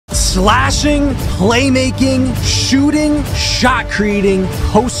slashing, playmaking, shooting, shot creating,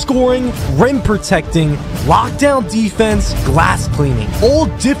 post scoring, rim protecting, lockdown defense, glass cleaning. All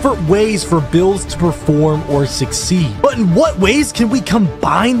different ways for builds to perform or succeed. But in what ways can we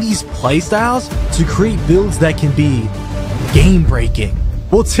combine these playstyles to create builds that can be game breaking?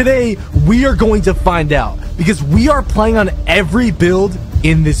 Well, today we are going to find out, because we are playing on every build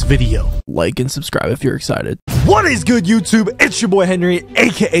in this video. Like and subscribe if you're excited. What is good, YouTube? It's your boy Henry,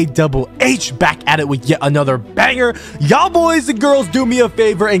 aka DoubleH, back at it with yet another banger. Y'all boys and girls, do me a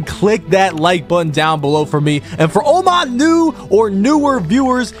favor and click that like button down below for me. And for all my new or newer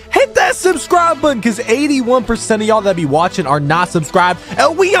viewers, hit that subscribe button, because 81% of y'all that be watching are not subscribed.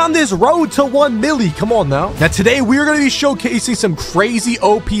 And we on this road to 1 million. Come on now. Now today we are going to be showcasing some crazy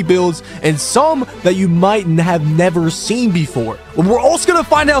OP builds and some that you might have never seen before. We're also going to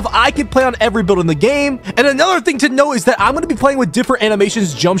find out if I can play on every build in the game. And another thing to know is that I'm going to be playing with different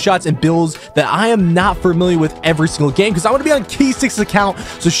animations, jump shots, and builds that I am not familiar with every single game, because I'm going to be on Key6's account.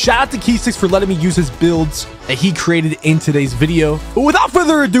 So shout out to Key6 for letting me use his builds that he created in today's video. But without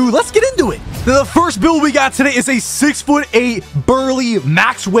further ado, let's get into it. The first build we got today is a 6'8" Burly,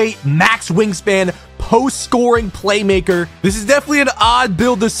 max weight, max wingspan, post-scoring playmaker. This is definitely an odd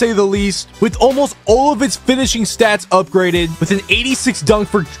build to say the least, with almost all of its finishing stats upgraded, with an 86 dunk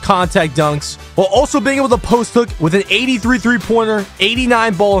for contact dunks, while also being able to post hook with an 83 three-pointer,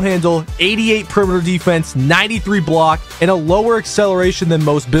 89 ball handle, 88 perimeter defense, 93 block, and a lower acceleration than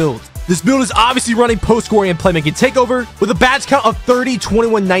most builds. This build is obviously running post-scoring and playmaking takeover, with a badge count of 30,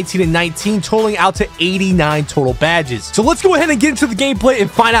 21, 19, and 19, totaling out to 89 total badges. So let's go ahead and get into the gameplay and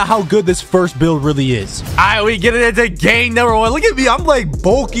find out how good this first build really is. All right, we get into game number 1. Look at me, I'm like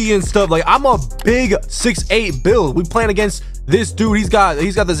bulky and stuff. Like, I'm a big 6'8" build. We playing against this dude. He's got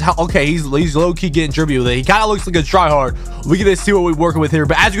this. Okay, he's low-key getting drippy with it. He kind of looks like a tryhard. We get to see what we're working with here,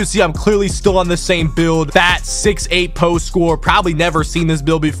 but as you can see, I'm clearly still on the same build. That 6'8" post score. Probably never seen this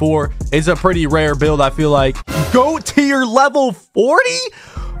build before. It's a pretty rare build, I feel like. Go tier level 40?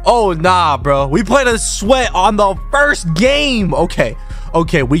 Oh nah, bro, we played a sweat on the first game. Okay,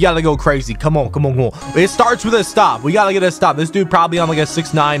 we gotta go crazy. Come on. It starts with a stop. We gotta get a stop. This dude probably on like a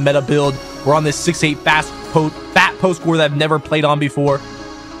 6'9" meta build. We're on this 6'8" fat post score that I've never played on before.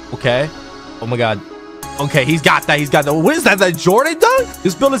 Okay, oh my god. Okay, he's got that. What is that? That Jordan dunk?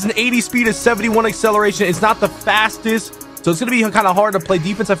 This build is an 80 speed, a 71 acceleration. It's not the fastest, so it's gonna be kind of hard to play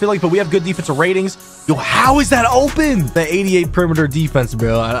defense, I feel like, but we have good defensive ratings. Yo, how is that open? The 88 perimeter defense,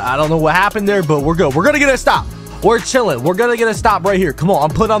 bro. I don't know what happened there, but we're good. We're gonna get a stop. We're chilling. We're gonna get a stop right here. Come on,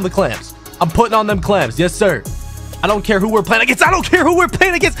 I'm putting on the clamps. I'm putting on them clamps. Yes, sir. I don't care who we're playing against.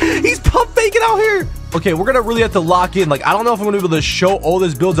 He's pump faking out here. Okay, we're gonna really have to lock in. Like, I don't know if I'm gonna be able to show all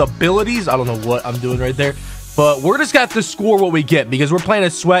this build's abilities. I don't know what I'm doing right there, but we're just gonna have to score what we get, because we're playing a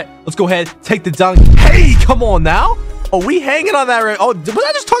sweat. Let's go ahead, take the dunk. Hey, come on now. Oh, we hanging on that right? Oh, was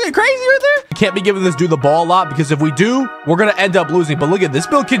I just talking crazy right there? We can't be giving this dude the ball a lot, because if we do, we're gonna end up losing. But look at this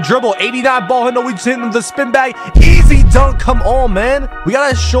build, can dribble, 89 ball handle. We just hit him with the spin bag, easy dunk. Come on, man. We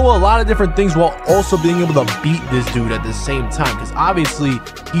gotta show a lot of different things while also being able to beat this dude at the same time, because obviously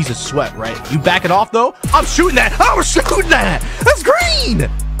he's a sweat, right? You back it off though. I'm shooting that. That's green.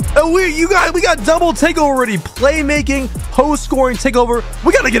 And we got double takeover already. Playmaking, post scoring takeover.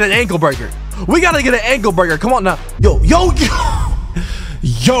 We gotta get an ankle breaker. Come on now.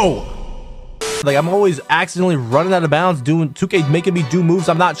 Yo. Like, I'm always accidentally running out of bounds, doing 2K making me do moves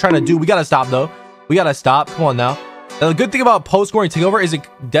I'm not trying to do. We gotta stop though. Come on now. And the good thing about post scoring takeover is it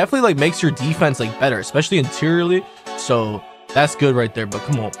definitely like makes your defense like better, especially interiorly. So that's good right there. But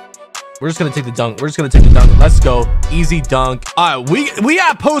come on. We're just gonna take the dunk. Let's go. Easy dunk. All right, we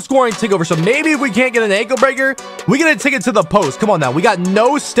got post scoring takeover. So maybe if we can't get an ankle breaker, we're gonna take it to the post. Come on now. We got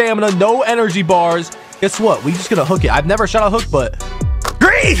no stamina, no energy bars. Guess what? We just gonna hook it. I've never shot a hook, but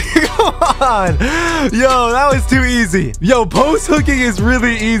green. Come on. Yo, that was too easy. Yo, post hooking is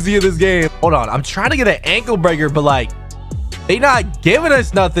really easy in this game. Hold on. I'm trying to get an ankle breaker, but like, they not giving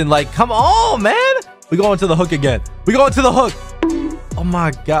us nothing. Like, come on, man. We going to the hook again. Oh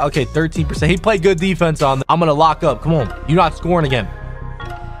my god. Okay, 13%. He played good defense on. I'm gonna lock up. Come on, you're not scoring again.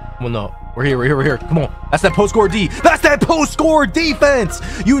 Well, no, we're here. Come on, that's that post score D. That's that post score defense.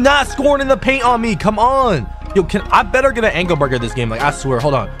 You not scoring in the paint on me. Come on. Yo, I better get an ankle breaker this game. Like, I swear.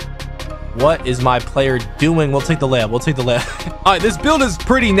 Hold on. What is my player doing? We'll take the layup. All right, this build is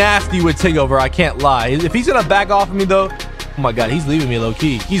pretty nasty with takeover. I can't lie. If he's gonna back off of me though, oh my god, he's leaving me low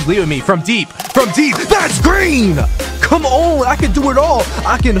key. He's leaving me from deep. That's green. Come on, I can do it all.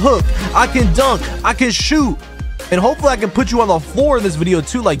 I can hook, I can dunk, I can shoot, and hopefully I can put you on the floor in this video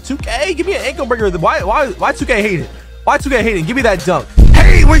too. Like, 2K, give me an ankle breaker. Why 2K hate it? Why 2K hate it? Give me that dunk. Hey,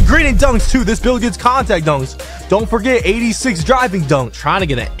 Hey, we're green and dunks too. This build gets contact dunks. Don't forget 86 driving dunk. Trying to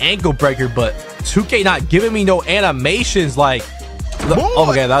get an ankle breaker, but 2K not giving me no animations. Like, oh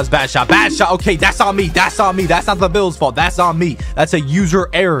my god, that was bad shot. Bad shot. Okay, that's on me. That's on me. That's not the build's fault. That's on me. That's a user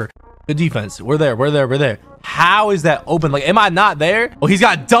error. Good defense. We're there. We're there. We're there. How is that open? Like, am I not there? Oh, he's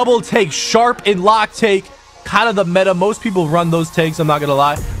got double take, sharp and lock take. Kind of the meta. Most people run those takes. I'm not gonna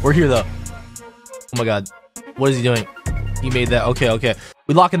lie. We're here though. Oh my god, what is he doing? He made that. Okay, okay.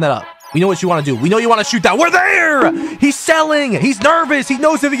 We locking that up. We know what you want to do. We know you want to shoot that. We're there. He's selling. He's nervous. He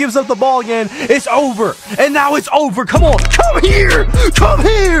knows if he gives up the ball again, it's over. And now it's over. Come on. Come here. Come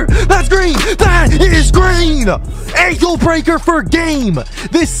here. That's green. That is green. Ankle breaker for game.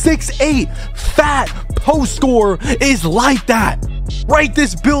 This 6'8" fat post score is like that. Rate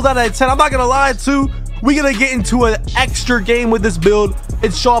this build out of 10. I'm not going to lie too. We're going to get into an extra game with this build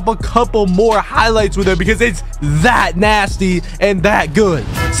and show up a couple more highlights with it because it's that nasty and that good.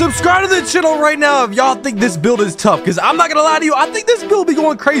 Subscribe to the channel right now if y'all think this build is tough, because I'm not gonna lie to you, I think this build be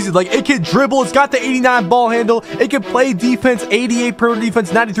going crazy. Like, it can dribble, it's got the 89 ball handle, it can play defense, 88 perimeter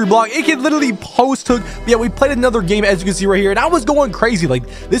defense, 93 block, it can literally post hook. Yeah, we played another game, as you can see right here, and I was going crazy. Like,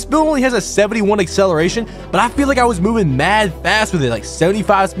 this build only has a 71 acceleration, but I feel like I was moving mad fast with it. Like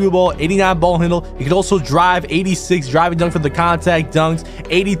 75 speed ball, 89 ball handle. You can also drive, 86 driving dunk for the contact dunks,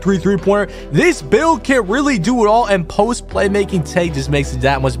 83 three-pointer. This build can really do it all, and post playmaking take just makes it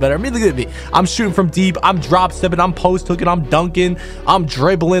that much better. I mean, look at me. I'm shooting from deep. I'm drop stepping. I'm post hooking. I'm dunking. I'm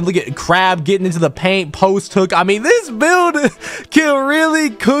dribbling. Look at Crab getting into the paint, post hook. I mean, this build can really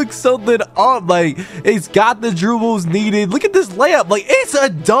cook something up. Like, it's got the dribbles needed. Look at this layup. Like, it's a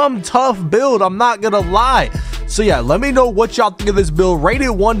dumb tough build. I'm not gonna lie. So yeah, let me know what y'all think of this build. Rate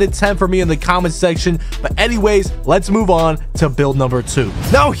it 1 to 10 for me in the comment section. But anyways, let's move on to build number 2.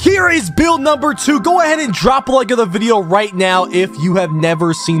 Now here is build number 2. Go ahead and drop a like of the video right now if you have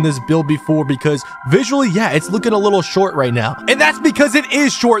never seen this build before, because visually, yeah, it's looking a little short right now. And that's because it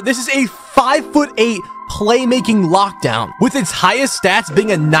is short. This is a 5'8" playmaking lockdown with its highest stats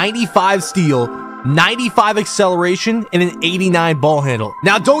being a 95 steal, 95 acceleration, and an 89 ball handle.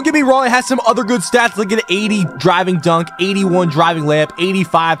 Now, don't get me wrong, it has some other good stats, like an 80 driving dunk, 81 driving layup,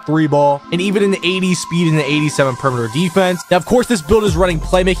 85 three ball, and even an 80 speed and an 87 perimeter defense. Now, of course, this build is running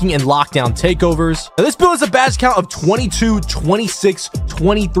playmaking and lockdown takeovers. Now, this build has a badge count of 22, 26,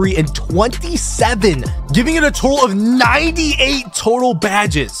 23, and 27, giving it a total of 98 total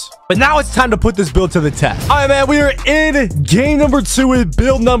badges. But now it's time to put this build to the test. All right, man, we are in game number 2 with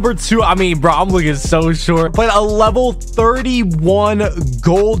build number 2. I mean, bro, I'm looking so short. Playing a level 31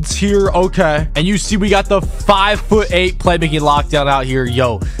 gold tier. Okay. And you see we got the 5'8" playmaking lockdown out here.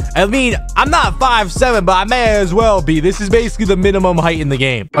 Yo, I mean, I'm not 5'7", but I may as well be. This is basically the minimum height in the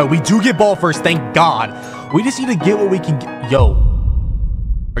game. All right, we do get ball first, thank God. We just need to get what we can get. Yo,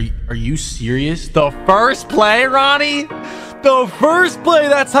 are you serious? The first play, Ronnie? The first play,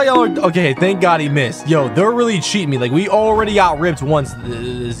 that's how y'all are. Okay, thank God he missed. Yo, they're really cheating me. Like, we already got ripped once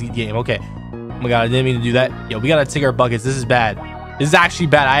this game. Okay. Oh my God, I didn't mean to do that. Yo, we gotta take our buckets. This is bad. This is actually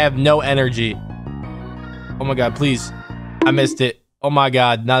bad. I have no energy. Oh my God, please. I missed it. Oh my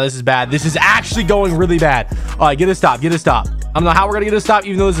God. Now this is bad. This is actually going really bad. All right, get a stop. Get a stop. I don't know how we're gonna get a stop,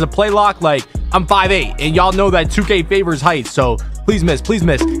 even though this is a play lock. Like, I'm 5'8", and y'all know that 2K favors height. So please miss. Please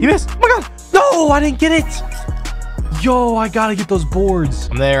miss. You missed. Oh my God. No, I didn't get it. Yo, I gotta get those boards.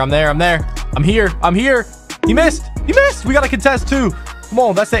 I'm there. I'm here. He missed. We gotta contest too. Come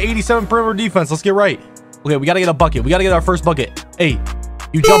on, that's the 87 perimeter defense. Let's get right. Okay, we gotta get a bucket. We gotta get our first bucket. Hey,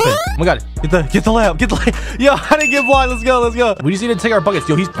 you jumping. Oh my God, get the layup. Get the layup. Yo, I didn't get blind. Let's go. We just need to take our buckets.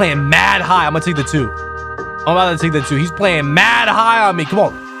 Yo, he's playing mad high. I'm gonna take the 2. I'm about to take the 2. He's playing mad high on me. Come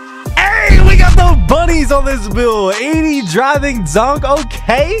on. Hey, we got the bunnies on this build. 80 driving dunk.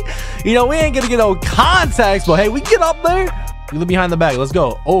 Okay. You know, we ain't gonna get no contacts, but hey, we get up there. You look behind the back. Let's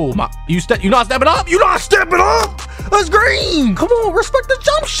go. Oh my, you not stepping up? You not stepping up? That's green. Come on, respect the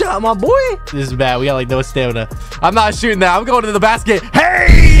jump shot, my boy. This is bad. We got like no stamina. I'm not shooting that. I'm going to the basket.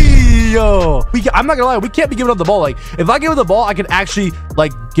 Hey, yo. I'm not gonna lie. We can't be giving up the ball. Like, if I give up the ball, I can actually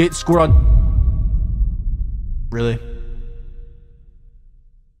like get scored on. Really?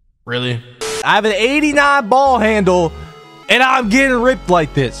 I have an 89 ball handle and I'm getting ripped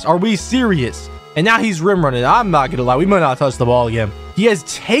like this. Are we serious? And now he's rim running. I'm not gonna lie, we might not touch the ball again. He has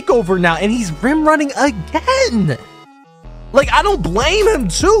takeover now and he's rim running again. Like, I don't blame him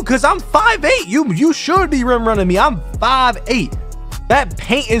too, because I'm 5'8". You should be rim running me. I'm 5'8". That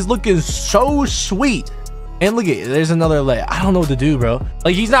paint is looking so sweet. And look at, there's another lay. I don't know what to do, bro.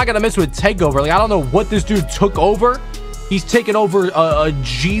 Like, he's not gonna miss with takeover. Like, I don't know what this dude took over. He's taking over a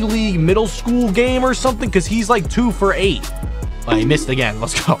G League middle school game or something, because he's like 2 for 8. right, he missed again.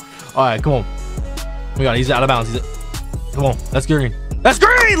 Let's go. All right, come on. We got. He's out of bounds. Come on. That's green. That's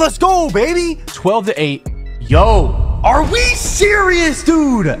green. Let's go, baby. 12-8. Yo, are we serious,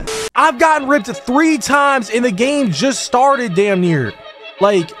 dude? I've gotten ripped 3 times in the game. Just started, damn near.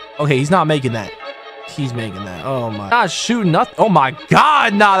 Like, okay, he's not making that. He's making that. Oh my. Not shooting nothing. Oh my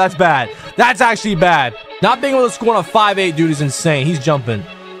God. Nah, that's bad. That's actually bad. Not being able to score on a 5'8" dude is insane. He's jumping.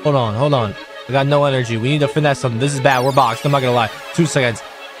 Hold on. Hold on. I got no energy. We need to finesse something. This is bad. We're boxed. I'm not gonna lie. 2 seconds.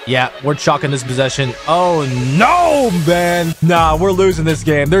 Yeah, we're chalking this possession. Oh no, man. Nah, we're losing this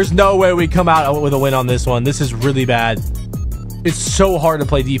game. There's no way we come out with a win on this one. This is really bad. It's so hard to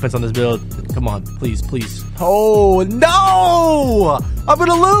play defense on this build. Come on, please, please. Oh no, I'm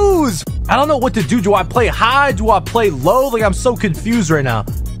gonna lose. I don't know what to do. Do I play high? Do I play low? Like, I'm so confused right now.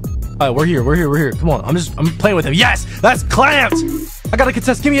 All right, we're here. We're here. We're here. Come on. I'm playing with him. Yes, that's clamped. I gotta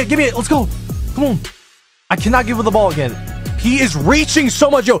contest. Give me it. Give me it. Let's go. Come on. I cannot give him the ball again. He is reaching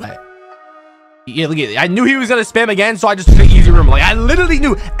so much. Yo. Yeah, look at it. I knew he was gonna spam again, so I just took an easy room. Like, I literally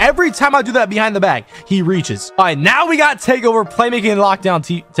knew every time I do that behind the back, he reaches. All right, now we got takeover, playmaking lockdown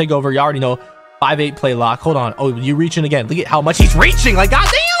takeover. You already know 5'8" play lock. Hold on. Oh, you reaching again? Look at how much he's reaching. Like,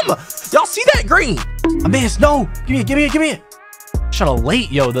 goddamn! Y'all see that green? I missed. No, give me it. Give me it. Give me it. Shot a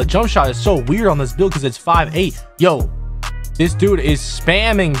late. Yo, the jump shot is so weird on this build because it's 5'8". Yo. This dude is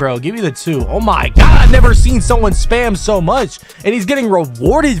spamming, bro. Give me the 2. Oh my God, I've never seen someone spam so much, and he's getting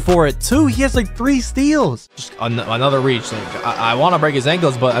rewarded for it too. He has like 3 steals. Just another reach. Like, I want to break his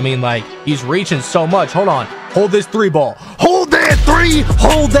ankles, but I mean, like, he's reaching so much. Hold on. Hold this 3 ball. Hold that 3.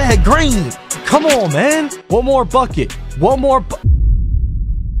 Hold that green. Come on, man. One more bucket. One more.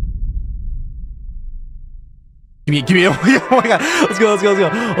 Give me. Oh my God. Let's go.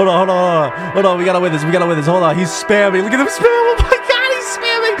 Hold on. We gotta win this. Hold on. He's spamming. Look at him spam. Oh my God, he's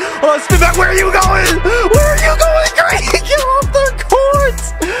spamming. Hold on, spin back. Where are you going? Green? Get off the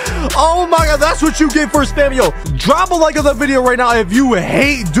court. Oh my God, that's what you get for spamming. Yo, drop a like on the video right now if you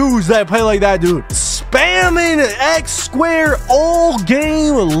hate dudes that play like that, dude. Spamming X square all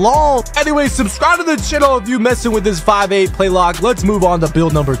game long. Anyway, subscribe to the channel if you messing with this 5'8" play lock. Let's move on to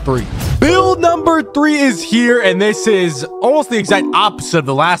build number 3. Build number 3 is here, and this is almost the exact opposite of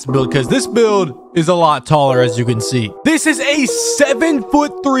the last build because this build is a lot taller, as you can see. This is a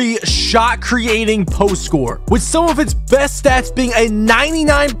 7'3" shot creating post scorer with some of its best stats being a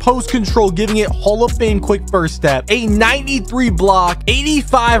 99 post control, giving it Hall of Fame quick first step, a 93 block,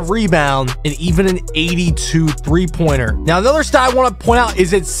 85 rebound, and even an 82 3-pointer. Now, another stat I want to point out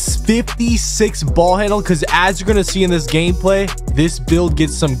is its 56 ball handle, because as you're going to see in this gameplay, this build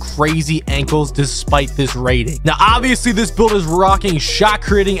gets some crazy ankles despite this rating. Now, obviously, this build is rocking shot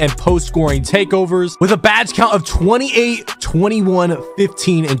creating and post scoring takeovers with a badge count of 28, 21,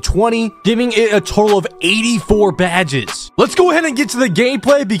 15, and 20, giving it a total of 84 badges. Let's go ahead and get to the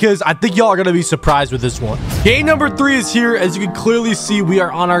gameplay because I think y'all are going to be surprised with this one. Game number 3 is here. As you can clearly see, we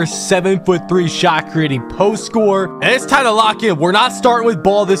are on our 7'3" shot creating post score, and it's time to lock in. We're not starting with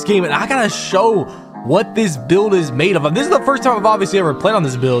ball this game, and I gotta show what this build is made of. This is the first time I've obviously ever played on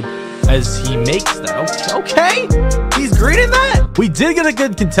this build, as he makes that. Okay, he's great in that. We did get a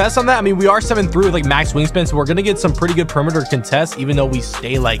good contest on that. I mean, we are 7'3" with like max wingspan, so we're gonna get some pretty good perimeter contests, even though we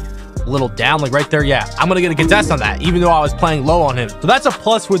stay like a little down, like right there. Yeah, I'm gonna get a contest on that, even though I was playing low on him. So that's a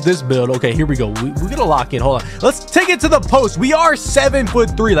plus with this build. Okay, here we go. We're gonna lock in. Hold on, let's take it to the post. We are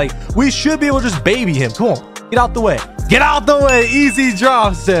 7'3". Like, we should be able to just baby him. Come on, get out the way. Get out the way. Easy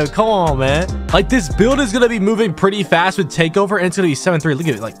drop step. Come on, man. Like, this build is going to be moving pretty fast with takeover, and it's going to be 7'3". Look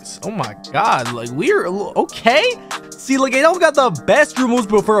at it. Like, oh my God. Like, we're okay. See, like, I don't got the best room moves,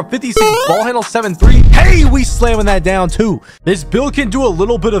 but for a 56 ball handle 7'3", hey, we slamming that down too. This build can do a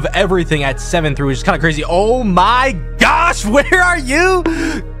little bit of everything at 7'3", which is kind of crazy. Oh my gosh, where are you?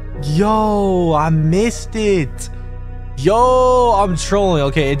 Yo, I missed it. Yo, I'm trolling.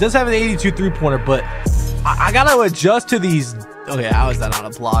 Okay, it does have an 82 3-pointer, but I gotta adjust to these. Okay, how is that not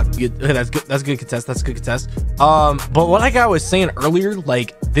a block? Good. Okay, that's good. That's a good contest. That's a good contest. But what like I was saying earlier,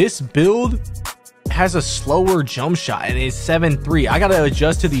 like, this build has a slower jump shot and it's 7'3". I gotta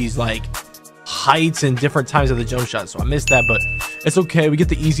adjust to these like heights and different times of the jump shot, so I missed that, but it's okay. We get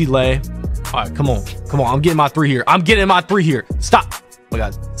the easy lay. All right, come on. I'm getting my 3 here. Stop. Oh my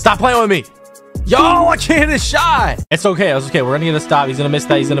God, stop playing with me. Yo, I can't hit a shot. It's okay. It's okay. We're gonna get a stop. He's gonna miss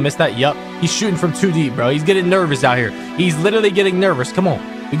that. Yup. He's shooting from 2 deep, bro. He's getting nervous out here. He's literally getting nervous. Come on.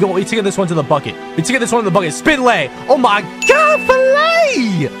 We taking this one to the bucket. Spin lay. Oh my God,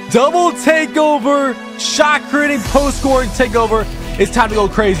 fillet. Double takeover. Shot creating, post scoring takeover. It's time to go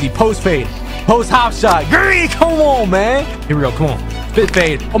crazy. Post fade. Post hop shot. Green. Come on, man. Here we go. Come on. Spit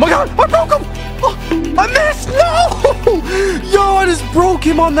fade. Oh my god, I broke him. Oh, I missed. No. Yo, I just broke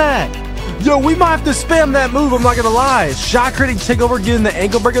him on that. Yo, we might have to spam that move. I'm not gonna lie. Shot creating takeover, getting the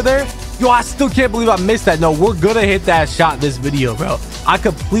ankle breaker there. Yo, I still can't believe I missed that. No, we're gonna hit that shot this video, bro. I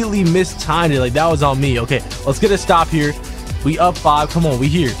completely mistimed it. Like, that was on me. Okay, let's get a stop here. We up 5. Come on, we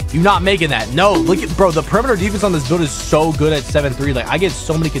here. You're not making that. No, look at, bro, the perimeter defense on this build is so good at 7-3. Like, I get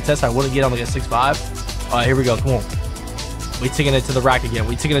so many contests I wouldn't get on like a 6-5. All right, here we go. Come on. We taking it to the rack again.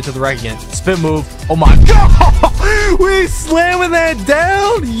 We taking it to the rack again. Spin move. Oh my god. We slamming that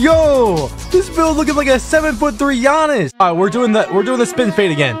down. Yo, this build looking like a 7'3" Giannis. All right, we're doing the spin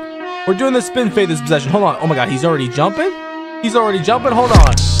fade again. We're doing the spin fade this possession. Hold on. Oh my god, he's already jumping. He's already jumping. Hold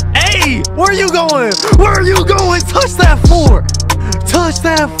on. Hey, where are you going? Where are you going? Touch that floor. Touch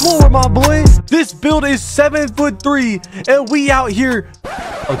that floor, my boy. This build is 7'3", and we out here.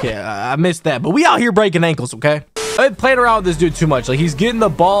 Okay, I missed that, but we out here breaking ankles. Okay. I've been playing around with this dude too much. Like, he's getting the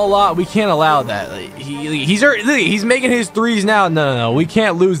ball a lot. We can't allow that. Like, he's making his threes now. No. We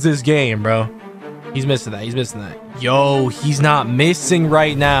can't lose this game, bro. He's missing that. He's missing that. Yo, he's not missing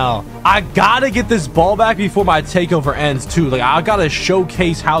right now. I gotta get this ball back before my takeover ends too. Like, I gotta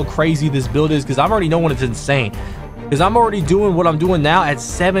showcase how crazy this build is because I'm already knowing it's insane. Because I'm already doing what I'm doing now at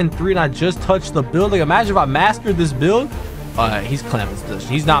 7'3", and I just touched the build. Like, imagine if I mastered this build. He's clamping his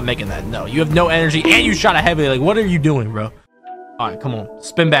position. He's not making that. No, you have no energy and you shot a heavy. Like, what are you doing, bro? All right, come on.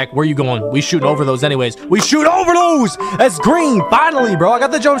 Spin back. Where are you going? We shooting over those anyways. We shoot over those. That's green. Finally, bro. I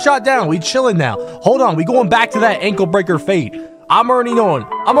got the jump shot down. We chilling now. Hold on. We going back to that ankle breaker fade. I'm already knowing.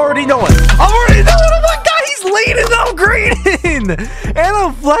 I'm already knowing. Oh my god, he's leading up green. And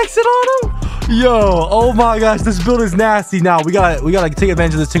I'm flexing on him. Yo, oh my gosh, this build is nasty. Now we gotta take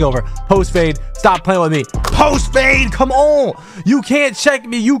advantage of this takeover. Post fade. Stop playing with me. Post fade. Come on. You can't check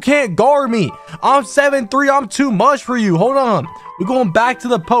me. You can't guard me. I'm 7'3". I'm too much for you. Hold on. We're going back to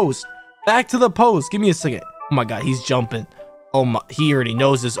the post. Back to the post. Give me a second. Oh my god, he's jumping. Oh my, he already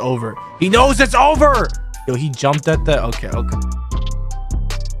knows it's over. He knows it's over. Yo, he jumped at the. Okay.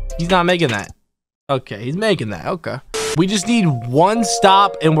 He's not making that. Okay, he's making that. Okay. We just need one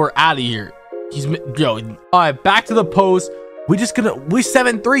stop and we're out of here. Yo, all right, back to the post. We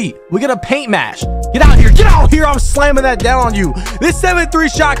 7'3". We gonna paint mash. Get out here. Get out here. I'm slamming that down on you. This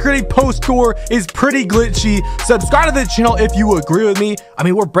 7'3" shot creating post score is pretty glitchy. Subscribe to the channel if you agree with me. I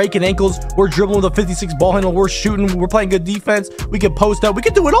mean, we're breaking ankles. We're dribbling with a 56 ball handle. We're shooting. We're playing good defense. We can post up. We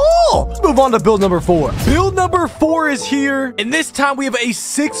can do it all. Let's move on to build number 4. Build number 4 is here. And this time we have a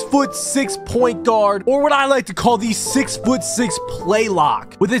 6'6" point guard, or what I like to call the 6'6" play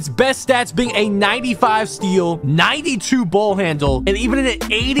lock, with its best stats being a 95 steal, 92 ball handle, and even an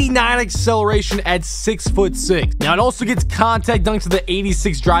 89 acceleration at 6'6". Now it also gets contact dunks with the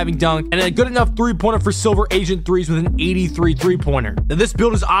 86 driving dunk and a good enough 3-pointer for Silver Agent 3s with an 83 3-pointer. Now this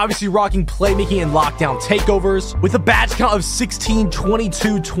build is obviously rocking playmaking and lockdown takeovers with a badge count of 16,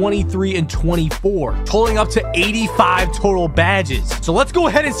 22, 23, and 24, totaling up to 85 total badges. So let's go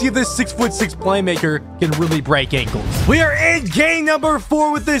ahead and see if this 6'6" playmaker can really break ankles. We are in game number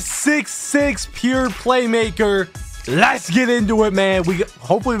 4 with this 6'6" pure playmaker. Let's get into it, man.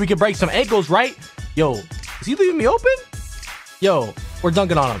 Hopefully we can break some ankles, right? Yo, is he leaving me open? Yo, we're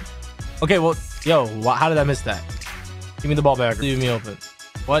dunking on him. Okay, well, yo, how did I miss that? Give me the ball back. Leaving me open.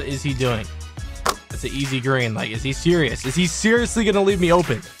 What is he doing? That's an easy green. Like, is he serious? Is he seriously gonna leave me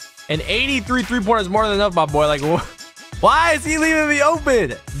open? An 83 3-pointer is more than enough, my boy. Like, why is he leaving me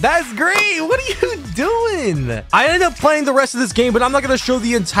open? That's great. What are you doing? I ended up playing the rest of this game, but I'm not going to show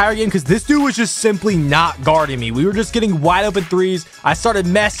the entire game because this dude was just simply not guarding me. We were just getting wide open threes. I started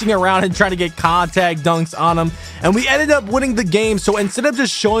messing around and trying to get contact dunks on him, and we ended up winning the game. So instead of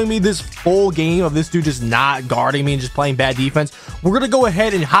just showing me this full game of this dude just not guarding me and just playing bad defense, we're going to go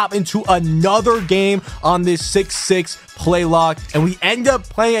ahead and hop into another game on this 6'6" play lock, and we end up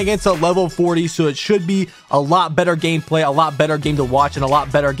playing against a level 40, so it should be a lot better gameplay, a lot better game to watch, and a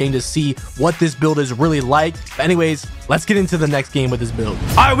lot better game to see what this build is really like. But anyways, let's get into the next game with this build.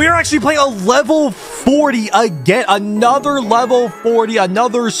 All right, we are actually playing a level 40 again. Another level 40,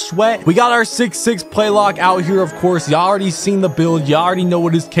 another sweat. We got our 6'6" play lock out here, of course. Y'all already seen the build. Y'all already know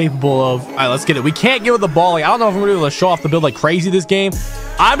what it's capable of. All right, let's get it. We can't get with the ball. Like, I don't know if I'm gonna be able to show off the build like crazy this game.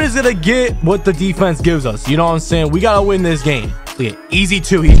 I'm just gonna get what the defense gives us. You know what I'm saying? We gotta win this game. Look at easy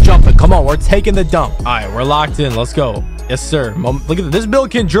 2. He's jumping. Come on, we're taking the dump. All right, we're locked in. Let's go. Yes, sir. Look at this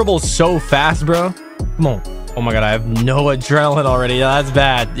build can dribble so fast, bro. Come on. Oh my god, I have no adrenaline already. Yeah, that's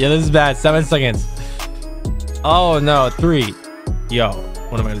bad. Yeah, this is bad. 7 seconds. Oh no, 3. Yo,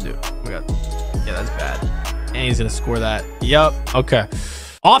 what am I gonna do? Oh my god. Yeah, that's bad. And he's gonna score that. Yep. Okay.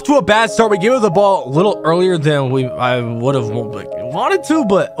 Off to a bad start. We gave it the ball a little earlier than I would have wanted to,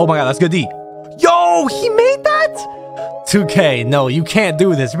 but oh my God, that's good D. Yo, he made that? 2K, no, you can't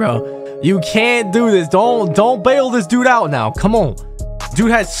do this, bro. You can't do this. Don't bail this dude out now. Come on. Dude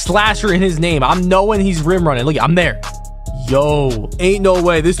has slasher in his name. I'm knowing he's rim running. Look, I'm there. Yo, ain't no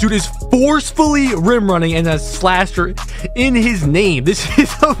way. This dude is forcefully rim running and has slasher in his name. This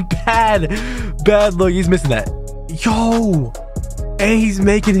is a bad look. He's missing that. Yo, and he's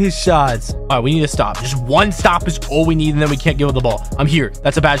making his shots. All right, we need to stop. Just one stop is all we need, and then we can't give him the ball. I'm here.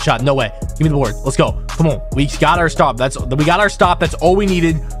 That's a bad shot. No way. Give me the board. Let's go. Come on. We got our stop. We got our stop. That's all we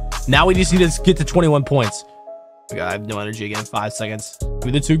needed. Now we just need to get to 21 points. Oh God, I have no energy again. 5 seconds. Give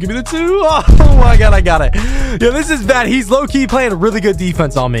me the 2. Give me the 2. Oh my God, I got it. Yo, this is bad. He's low-key playing really good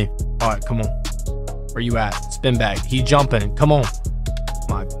defense on me. All right, come on. Where you at? Spin back. He jumping. Come on. Oh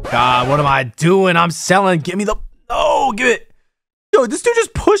my God, what am I doing? I'm selling. Give me the... No, give it. Yo, this dude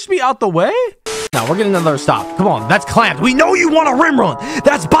just pushed me out the way. Now we're getting another stop. Come on, that's clamped. We know you want a rim run.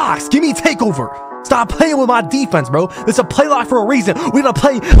 That's box. Give me takeover. Stop playing with my defense, bro. It's a play lock for a reason. We're gonna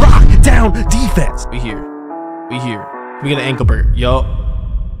play lockdown defense. We here. We get an ankle breaker. Yo.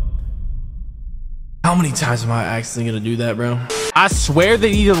 How many times am I actually gonna do that, bro? I swear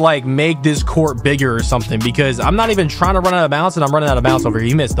they need to like make this court bigger or something, because I'm not even trying to run out of bounds and I'm running out of bounds over here.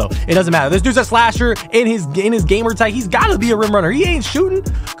 He missed though. It doesn't matter. This dude's a slasher in his gamer tag. He's got to be a rim runner. He ain't shooting.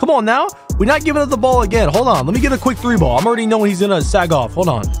 Come on now. We're not giving up the ball again. Hold on. Let me get a quick 3 ball. I'm already knowing he's gonna sag off. Hold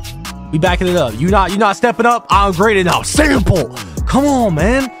on. We backing it up. You not stepping up. I'm graded now. Sample. Come on,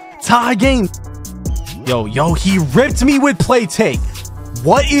 man. Tie game. Yo, he ripped me with play take.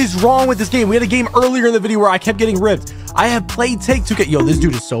 What is wrong with this game? We had a game earlier in the video where I kept getting ripped. I have play take 2K. Yo, this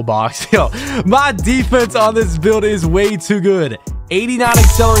dude is so boxed. Yo, my defense on this build is way too good. 89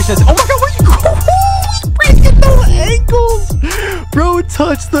 acceleration. Oh my God, where you go? Breaking those ankles. Bro,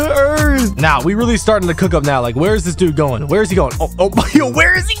 touch the earth. Now, we really starting to cook up now. Like, where is this dude going? Where is he going? Oh, yo,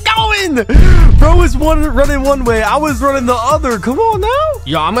 where is he going? Bro is running one way. I was running the other. Come on now.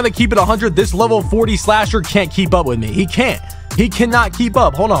 Yo, I'm going to keep it 100. This level 40 slasher can't keep up with me. He can't. He cannot keep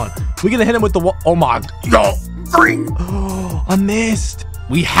up. Hold on. We're going to hit him with the... Oh, my... Yo, green. Oh, I missed.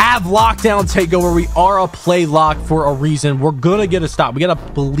 We have lockdown takeover. We are a play lock for a reason. We're going to get a stop. We got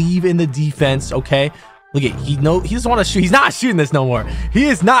to believe in the defense, okay? Look at... He doesn't want to shoot. He's not shooting this no more. He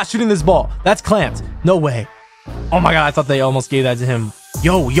is not shooting this ball. That's clamped. No way. Oh, my God. I thought they almost gave that to him.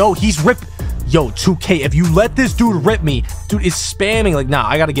 Yo, he's ripped. Yo, 2K, if you let this dude rip me, dude is spamming. Like, nah,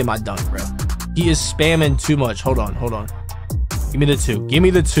 I got to get my dunk, bro. He is spamming too much. Hold on. Give me the 2. Give me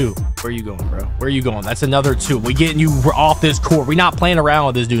the 2. Where are you going, bro? Where are you going? That's another 2. We getting you off this court. We're not playing around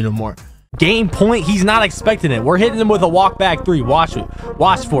with this dude no more. Game point. He's not expecting it. We're hitting him with a walk back 3. Watch it.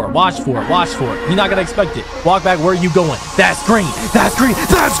 Watch for it. Watch for it. Watch for it. He's not going to expect it. Walk back. Where are you going? That's green. That's green.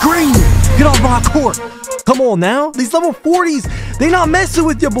 That's green. Get off my court. Come on now. These level 40s, they not messing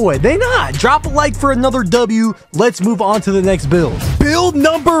with your boy. They not. Drop a like for another W. Let's move on to the next build. Build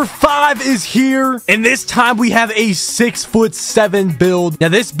number 5 is here. And this time we have a 6'7" build. Now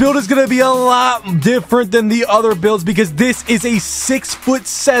this build is going to be a lot different than the other builds because this is a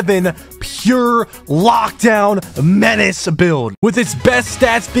 6'7" pure lockdown menace build. With its best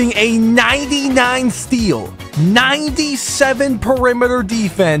stats being a 99 steal, 97 perimeter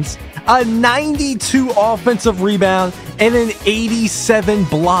defense, a 92 offensive rebound, and an 87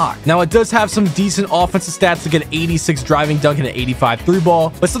 block. Now, it does have some decent offensive stats, like an 86 driving dunk and an 85 through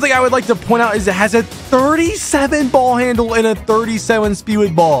ball. But something I would like to point out is it has a 37 ball handle and a 37 speed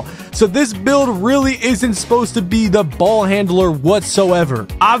with ball. So this build really isn't supposed to be the ball handler whatsoever.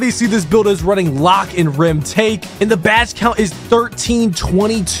 Obviously, this build is running lock and rim take, and the badge count is 13,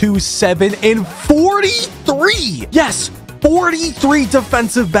 22, 7, and 43. Yes, 43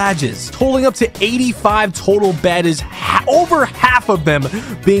 defensive badges, totaling up to 85 total badges, over half of them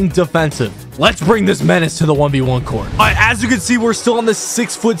being defensive. Let's bring this menace to the 1v1 court. All right, as you can see, we're still on the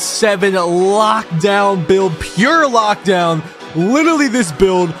 6'7" lockdown build, pure lockdown. Literally, this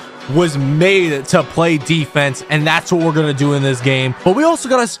build was made to play defense, and that's what we're gonna do in this game. But we also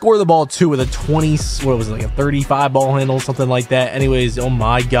gotta score the ball too with a 20, what was it, like a 35 ball handle, something like that. Anyways, oh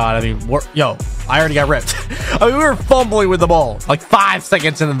my God, I mean, I already got ripped. I mean, we were fumbling with the ball like 5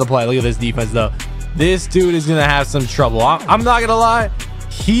 seconds into the play. Look at this defense though. This dude is gonna have some trouble. I'm not gonna lie,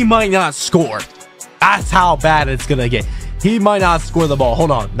 he might not score. That's how bad it's gonna get. He might not score the ball. Hold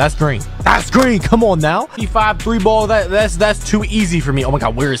on. That's green. That's green. Come on now. 3 ball. That's too easy for me. Oh my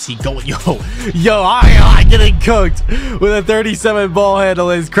God. Where is he going? Yo, I getting cooked with a 37 ball handle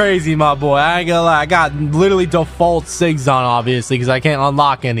is crazy, my boy. I ain't gonna lie. I got literally default SIGs on, obviously, because I can't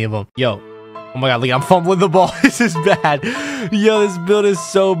unlock any of them. Yo. Oh my God, look, I'm fumbling the ball. This is bad. Yo, this build is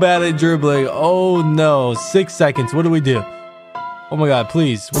so bad at dribbling. Oh no. 6 seconds. What do we do? Oh my God,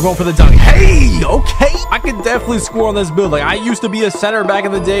 please. We're going for the dunk. Hey, okay. I can definitely score on this build. Like, I used to be a center back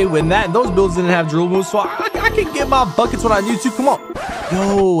in the day when those builds didn't have dribble moves, so I can get my buckets when I need to. Come on.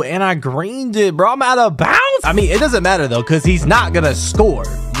 Yo, and I greened it, bro. I'm out of bounds. I mean, it doesn't matter, though, because he's not going to score.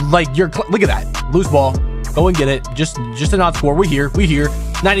 Like, look at that. Loose ball. Go and get it. Just to not score. We here.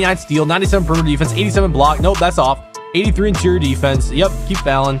 99 steal, 97 perimeter defense, 87 block. Nope, that's off. 83 interior defense. Yep, keep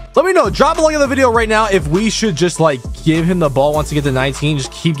fouling. Let me know. Drop a link in the video right now if we should just like give him the ball once he gets to 19.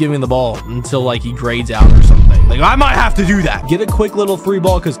 Just keep giving him the ball until like he grades out or something. Like I might have to do that. Get a quick little free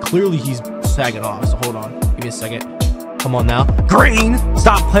ball because clearly he's sagging off. So hold on. Give me a second. Come on now. Green.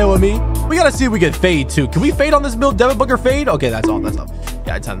 Stop playing with me. We got to see if we can fade too. Can we fade on this build? Devin Booker fade? Okay, that's all. That's off.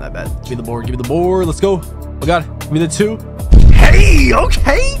 Yeah, I timed that bad. Give me the board. Give me the board. Let's go. Oh God. Give me the 2. Hey,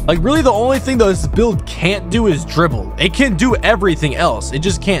 okay. Like really the only thing this build can't do is dribble. It can do everything else. It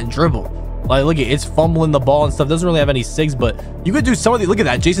just can't dribble. Like look at it's fumbling the ball and stuff. Doesn't really have any sigs, but you could do some of the look at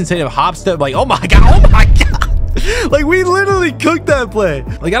that Jason Tatum hop step. Like oh my God. Like we literally cooked that play.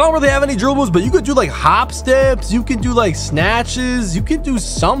 Like I don't really have any dribble moves, but you could do like hop steps, you can do like snatches, you can do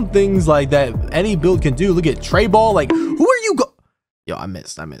some things like that any build can do. Look at Trey ball. Like who are you Yo, I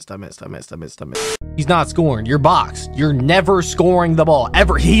missed. He's not scoring. You're boxed. You're never scoring the ball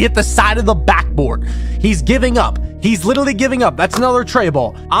ever. He hit the side of the backboard. He's giving up. He's literally giving up. That's another Trey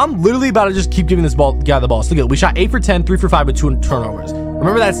ball. I'm literally about to just keep giving this guy the ball. So look at it. We shot 8 for 10, 3 for 5 with 2 turnovers.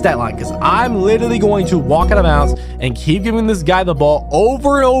 Remember that stat line because I'm literally going to walk out of bounds and keep giving this guy the ball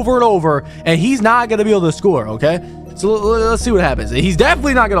over and over and over, and he's not going to be able to score, okay? So let's see what happens. He's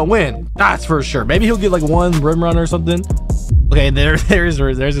definitely not going to win. That's for sure. Maybe he'll get like one rim run or something. Okay, there's his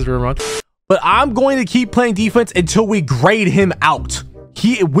rim run. But I'm going to keep playing defense until we grade him out.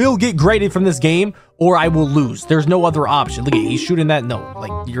 He will get graded from this game or I will lose. There's no other option. Look at he's shooting that. No,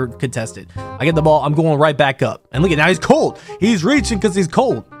 like you're contested. I get the ball. I'm going right back up. And look at now he's cold. He's reaching because he's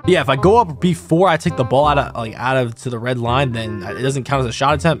cold. Yeah, if I go up before I take the ball out of to the red line, then it doesn't count as a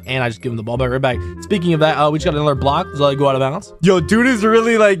shot attempt, and I just give him the ball back right back. Speaking of that, we just got another block. So I go out of bounds. Yo, dude is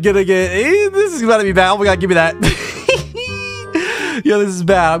really like gonna get. This is about to be bad. Oh my God, give me that. Yo, this is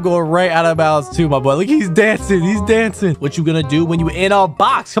bad. I'm going right out of bounds too, my boy. Look, he's dancing. He's dancing. What you gonna do when you in a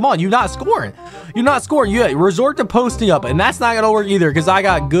box? Come on, you're not scoring. You're not scoring. You resort to posting up, and that's not gonna work either because I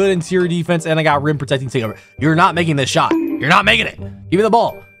got good interior defense and I got rim protecting takeover. You're not making this shot. You're not making it. Give me the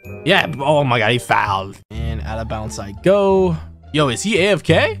ball. Yeah. Oh my God, he fouled. And out of bounds I go. Yo, is he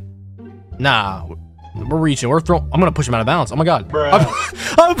AFK? Nah. We're reaching. We're throwing. I'm gonna push him out of bounds. Oh my God.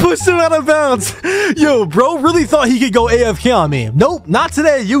 I pushed him out of bounds. Yo, bro really thought he could go AFK on me. Nope, not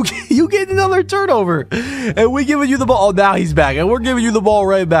today. You get another turnover. And we giving you the ball. Oh, now he's back. And we're giving you the ball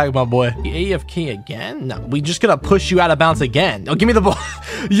right back, my boy. AFK again? No, we just gonna push you out of bounds again. Oh, give me the ball.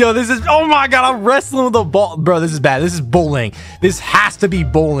 Yo, this is, oh my God, I'm wrestling with the ball. Bro, this is bad. This is bowling. This has to be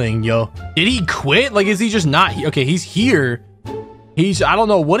bowling, yo. Did he quit? Like, is he just not here? Okay, he's here. I don't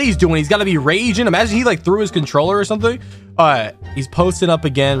know what he's doing. He's got to be raging. Imagine he like threw his controller or something. All right, he's posting up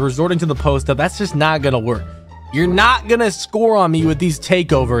again, resorting to the post up. That's just not gonna work. You're not gonna score on me with these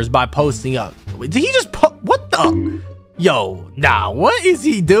takeovers by posting up. Did he just what the? Yo, nah, what is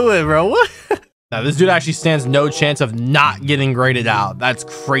he doing, bro? What? Now this dude actually stands no chance of not getting graded out. That's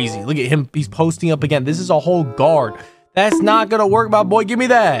crazy. Look at him. He's posting up again. This is a whole guard. That's not gonna work, my boy. Give me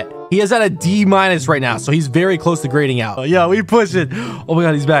that. He is at a D- right now, so he's very close to grading out. Oh, yo, we push it. Oh my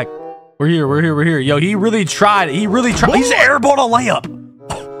God, he's back. We're here. Yo, he really tried. He just airballed a layup.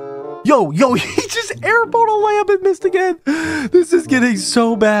 Yo, he just airballed a layup and missed again. This is getting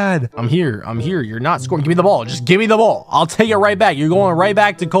so bad. I'm here. You're not scoring. Give me the ball. Just give me the ball. I'll take it right back. You're going right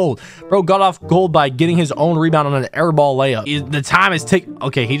back to cold. Bro got off gold by getting his own rebound on an airball layup. The time is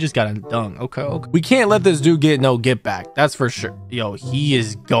okay, he just got a dunk. Okay. We can't let this dude get no get back. That's for sure. Yo, he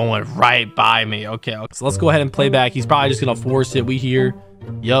is going right by me. Okay. So let's go ahead and play back. He's probably just going to force it. We here.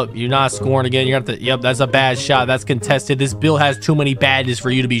 Yup, you're not scoring again. You're gonna have to. Yep, that's a bad shot. That's contested. This build has too many badness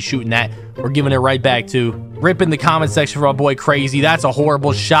for you to be shooting that. We're giving it right back to. Rip in the comment section for our boy Crazy. That's a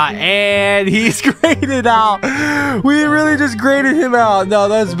horrible shot, and he's graded out. We really just graded him out. No,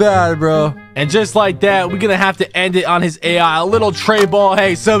 that's bad, bro. And just like that, we're gonna have to end it on his AI. A little Trey ball.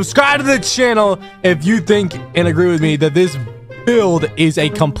 Hey, subscribe to the channel if you think and agree with me that this build is a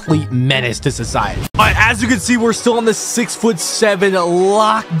complete menace to society. All right, as you can see, we're still on the 6'7"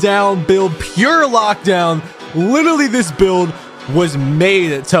 lockdown build, pure lockdown. Literally, this build was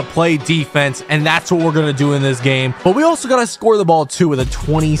made to play defense, and that's what we're gonna do in this game. But we also gotta score the ball too with a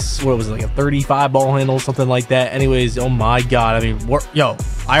 20, what was it, like a 35 ball handle, something like that. Anyways, oh my God, I mean, yo,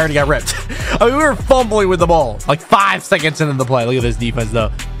 I already got ripped. I mean, we were fumbling with the ball like 5 seconds into the play. Look at this defense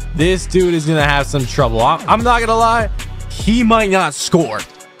though. This dude is gonna have some trouble. I'm not gonna lie. he might not score.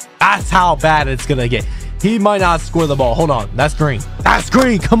 That's how bad it's gonna get. He might not score the ball. Hold on. That's green. That's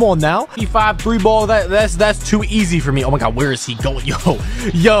green. Come on now. 5-3 ball. That's too easy for me. Oh my God, where is he going?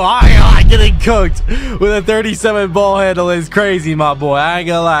 Yo, I getting cooked with a 37 ball handle is crazy, my boy. I ain't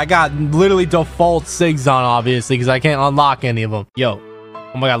gonna lie. I got literally default SIGs on, obviously, because I can't unlock any of them. Yo.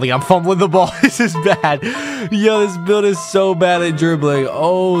 Oh my God, look, I'm fumbling the ball. This is bad. Yo, this build is so bad at dribbling.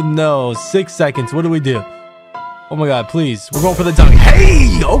 Oh no. 6 seconds. What do we do? Oh my God, please. We're going for the dunk.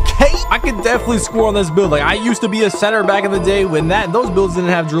 Hey, okay. I can definitely score on this build. Like, I used to be a center back in the day when those builds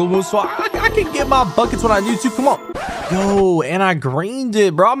didn't have dribble moves, so I can get my buckets when I need to. Come on. Yo, and I greened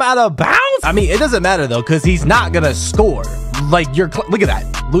it, bro. I'm out of bounds. I mean, it doesn't matter, though, because he's not going to score. Like, look at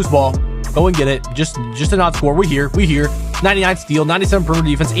that. Loose ball. Go and get it. Just to not score. We here. 99 steal, 97 perimeter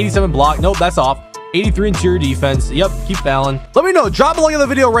defense, 87 block. Nope, that's off. 83 interior defense. Yep, keep fouling. Let me know. Drop a link in the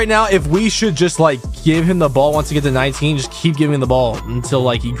video right now if we should just like give him the ball once he gets to 19. Just keep giving him the ball until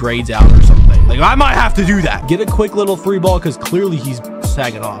like he grades out or something. Like, I might have to do that. Get a quick little free ball because clearly he's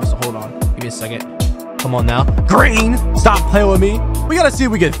sagging off. So hold on. Give me a second. Come on now. Green. Stop playing with me. We got to see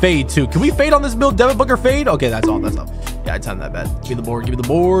if we can fade too. Can we fade on this build? Devin Booker fade? Okay, that's all. That's all. Yeah, I timed that bad. Give me the board. Give me the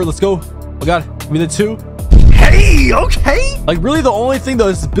board. Let's go. Oh God. Give me the 2. Hey, okay. Like, really, the only thing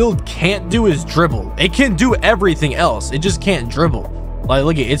this build can't do is dribble. It can do everything else. It just can't dribble. Like,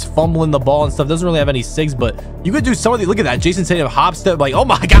 look at it's fumbling the ball and stuff. Doesn't really have any SIGs, but you could do some of the. Look at that. Jason Tatum hop step. Like, oh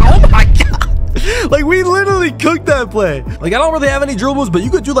my God. Oh my God. Like, we literally cooked that play. Like, I don't really have any dribble moves, but you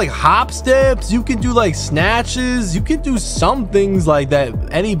could do like hop steps. You can do like snatches. You can do some things like that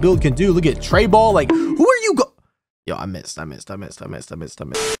any build can do. Look at Trey ball. Like, who are you? Yo, I missed.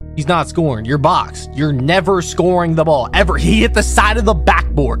 He's not scoring. You're boxed. You're never scoring the ball ever. He hit the side of the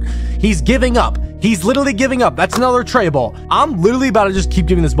backboard. He's giving up. He's literally giving up. That's another Trey ball. I'm literally about to just keep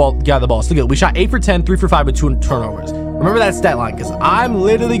giving this guy the ball. So look at it. We shot 8 for 10, 3 for 5 with 2 turnovers. Remember that stat line, because I'm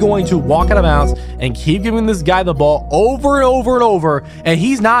literally going to walk out of bounds and keep giving this guy the ball over and over and over, and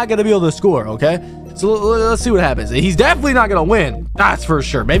he's not going to be able to score, okay? So let's see what happens. He's definitely not going to win. That's for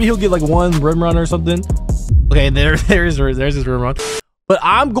sure. Maybe he'll get like one rim run or something. Okay, there's his rim run. But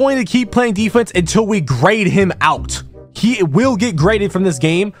I'm going to keep playing defense until we grade him out. He will get graded from this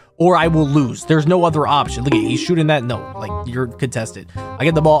game or I will lose. There's no other option. Look at he's shooting that. No, like you're contested. I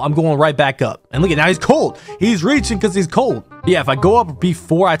get the ball. I'm going right back up. And look at now he's cold. He's reaching because he's cold. But yeah, if I go up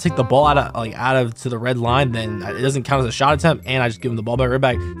before I take the ball out of to the red line, then it doesn't count as a shot attempt, and I just give him the ball back right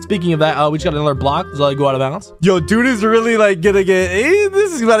back. Speaking of that, we just got another block. So I go out of bounds. Yo, dude is really like gonna get.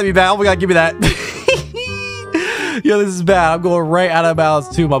 This is about to be bad. Oh my God, give me that. Yo, this is bad. I'm going right out of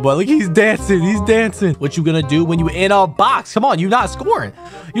bounds too, my boy. Look, he's dancing. He's dancing. What you gonna do when you in a box? Come on, you're not scoring.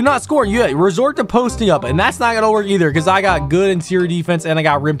 You're not scoring. You resort to posting up, and that's not gonna work either because I got good interior defense and I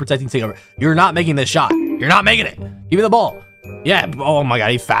got rim protecting takeover. You're not making this shot. You're not making it. Give me the ball. Yeah. Oh my God,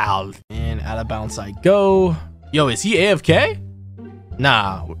 he fouled. And out of bounds I go. Yo, is he AFK?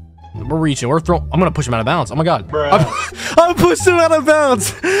 Nah. We're reaching. We're throwing. I'm gonna push him out of bounds. Oh my God. I pushed him out of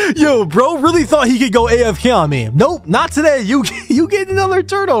bounds. Yo, bro really thought he could go AFK on me. Nope, not today. You get another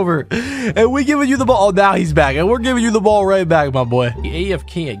turnover. And we giving you the ball. Oh, now he's back. And we're giving you the ball right back, my boy.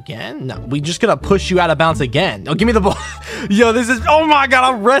 AFK again? No, we just gonna push you out of bounds again. Oh, give me the ball. Yo, this is. Oh my God,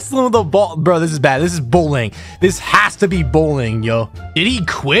 I'm wrestling with the ball. Bro, this is bad. This is bullying. This has to be bullying, yo. Did he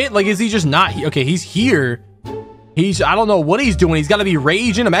quit? Like, is he just not here? Okay, he's here. I don't know what he's doing. He's got to be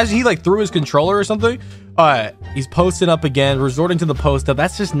raging. Imagine he like threw his controller or something. All right, he's posting up again, resorting to the post up.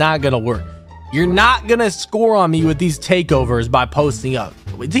 That's just not gonna work. You're not gonna score on me with these takeovers by posting up.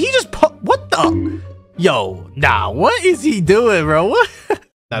 Wait, did he just what the? Yo, nah, what is he doing, bro? What?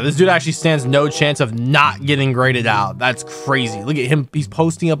 Now this dude actually stands no chance of not getting graded out. That's crazy. Look at him. He's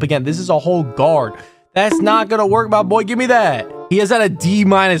posting up again. This is a whole guard. That's not gonna work, my boy. Give me that. He is at a D-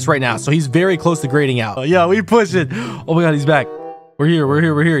 right now, so he's very close to grading out. Yo, we push it. Oh my God, he's back. We're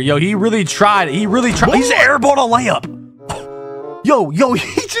here. Yo, he really tried. He's airballed a layup. Yo,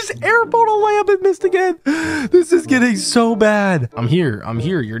 he just airballed a layup and missed again. This is getting so bad. I'm here.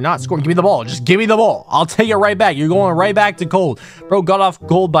 You're not scoring. Give me the ball. Just give me the ball. I'll take it right back. You're going right back to gold. Bro got off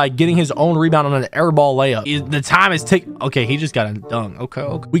gold by getting his own rebound on an airball layup. The time is ticking. Okay, he just got a dunk.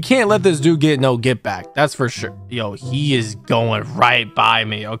 Okay. We can't let this dude get no get back. That's for sure. Yo, he is going right by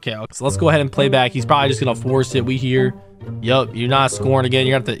me. Okay. So let's go ahead and play back. He's probably just going to force it. We here. Yup, you're not scoring again.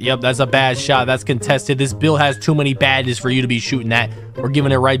 You're gonna have to. Yep, that's a bad shot. That's contested. This build has too many badness for you to be shooting that. We're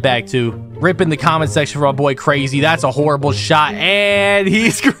giving it right back to. Rip in the comment section for our boy Crazy. That's a horrible shot, and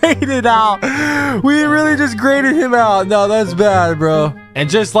he's graded out. We really just graded him out. No, that's bad, bro. And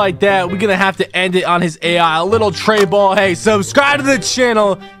just like that, we're gonna have to end it on his AI. A little Trey ball. Hey, subscribe to the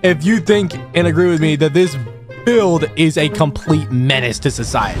channel if you think and agree with me that this build is a complete menace to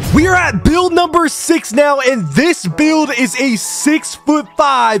society. We are at build number 6 now, and this build is a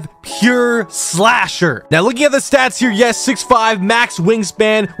 6'5" pure slasher. Now, looking at the stats here, yes, 6'5" max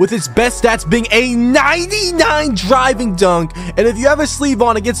wingspan, with its best stats being a 99 driving dunk. And if you have a sleeve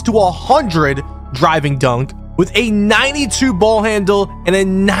on, it gets to 100 driving dunk, with a 92 ball handle and a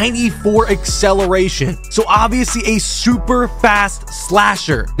 94 acceleration. So obviously a super fast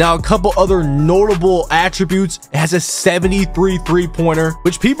slasher. Now, a couple other notable attributes: it has a 73 three-pointer,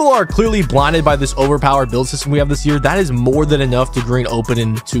 which people are clearly blinded by this overpowered build system we have this year. That is more than enough to green open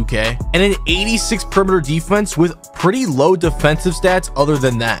in 2K. And an 86 perimeter defense with pretty low defensive stats other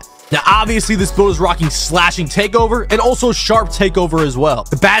than that. Now, obviously, this build is rocking slashing takeover and also sharp takeover as well.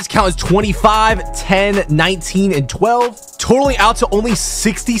 The badge count is 25, 10, 19, and 12, totaling out to only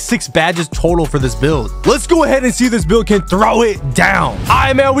 66 badges total for this build. Let's go ahead and see if this build can throw it down. All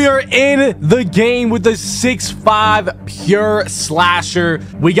right, man, we are in the game with the 6'5" pure slasher.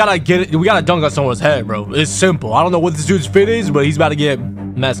 We gotta dunk on someone's head, bro. It's simple. I don't know what this dude's fit is, but he's about to get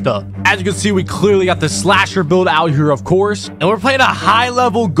messed up. As you can see, we clearly got the slasher build out here, of course, and we're playing a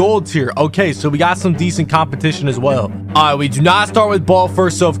high-level gold tier. Okay, so we got some decent competition as well. All right, we do not start with ball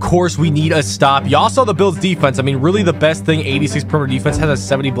first, so of course we need a stop. Y'all saw the build's defense. I mean, really the best thing, 86 perimeter defense, has a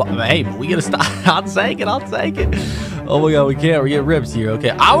 70 block. Hey, but we gotta stop. I'll take it. Oh my god, we get rips here. Okay,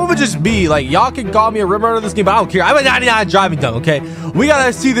 I would just be like, y'all can call me a rim runner of this game, but I don't care. I have a 99 driving dunk. Okay, we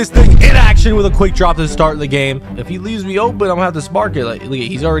gotta see this thing in action with a quick drop to start the game. If he leaves me open, I'm gonna have to spark it. Like,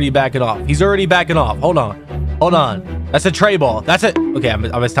 he's already backing off. Hold on. That's a tray ball. That's it. Okay, I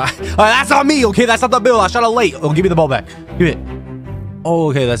missed time. All right, that's on me. Okay, that's not the build. I shot it late. Oh, give me the ball back. Give it. Oh,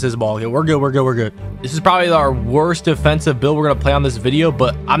 okay, that's his ball. Okay, we're good. This is probably our worst defensive build we're gonna play on this video,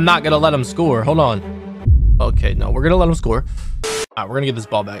 but I'm not gonna let him score. Hold on. Okay, no, we're gonna let him score. All right, we're gonna get this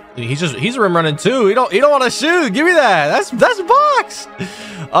ball back. He's rim running too. He don't want to shoot. Give me that. That's box.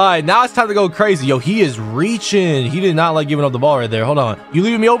 All right, now it's time to go crazy. Yo, he is reaching. He did not like giving up the ball right there. Hold on. You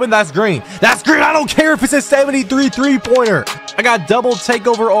leaving me open? That's green. I don't care if it's a 73 three-pointer. I got double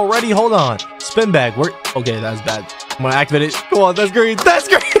takeover already. Hold on. Spin back. Okay, that's bad. I'm gonna activate it. Come on, that's green.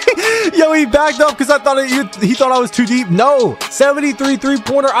 Yo, he backed up because he thought I was too deep. No, 73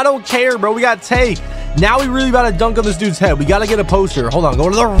 three-pointer. I don't care, bro. We got take. Now we really about to dunk on this dude's head. We gotta get a poster. Hold on, go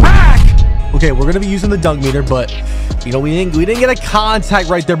to the rack. Okay, we're gonna be using the dunk meter, but you know, we didn't get a contact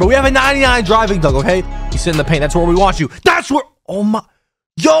right there, but we have a 99 driving dunk. Okay, you sit in the paint. That's where we want you. That's where. Oh my.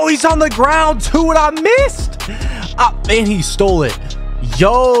 Yo, he's on the ground too, and I missed. Man, he stole it.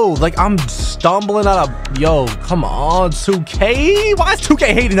 Yo, like, I'm stumbling out of. Yo, come on, 2K. Why is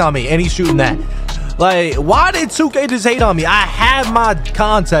 2K hating on me? And he's shooting that. Like, why did 2K just hate on me? I had my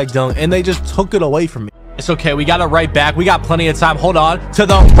contact dunk, and they just took it away from me. It's okay. We got it right back. We got plenty of time. Hold on to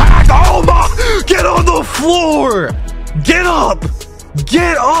the rack. Oh my! Get on the floor. Get up.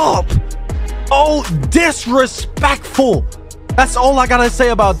 Oh, disrespectful. That's all I gotta say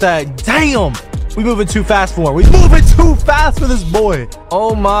about that. Damn. We moving too fast for him. We moving too fast for this boy.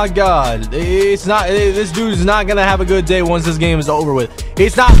 Oh my god. This dude is not gonna have a good day once this game is over with.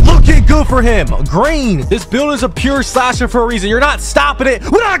 It's not looking good for him. Green. This build is a pure slasher for a reason. You're not stopping it.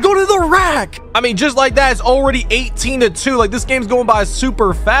 We're not going to the rack. I mean, just like that, it's already 18-2. Like, this game's going by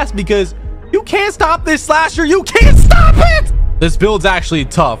super fast because you can't stop this slasher. You can't stop it. This build's actually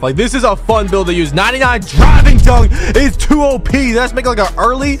tough. Like, this is a fun build to use. 99 driving dunk is too OP. Let's make like an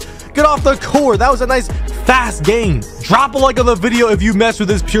early. Get off the core. That was a nice fast game. Drop a like on the video if you mess with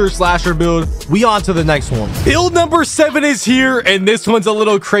this pure slasher build. We on to the next one. Build number 7 is here, and this one's a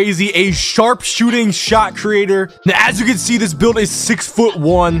little crazy. A sharp shooting shot creator. Now, as you can see, this build is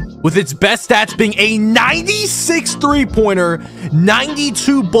 6'1", with its best stats being a 96 three-pointer,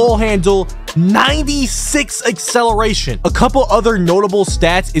 92 ball handle, 96 acceleration. A couple other notable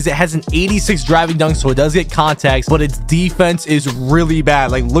stats is it has an 86 driving dunk, so it does get contacts, but its defense is really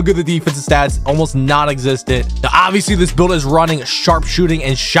bad. Like, look at the defensive stats, almost non-existent. Now, obviously, this build is running sharp shooting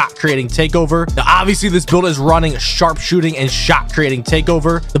and shot creating takeover.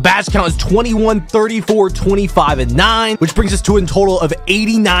 The badge count is 21, 34, 25, and 9, which brings us to a total of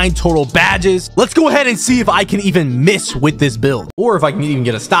 89 total badges. Let's go ahead and see if I can even miss with this build, or if I can even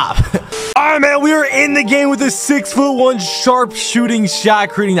get a stop. All right, man, we are in the game with a 6'1" sharp shooting shot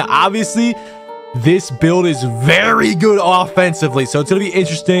creating. Now, obviously, this build is very good offensively, so it's going to be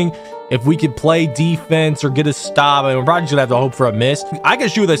interesting if we can play defense or get a stop. I mean, we're probably just going to have to hope for a miss. I can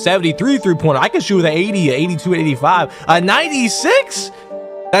shoot with a 73 three-pointer. I can shoot with an 80, an 82, 85, a 96.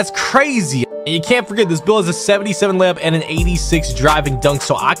 That's crazy. And you can't forget this build has a 77 layup and an 86 driving dunk,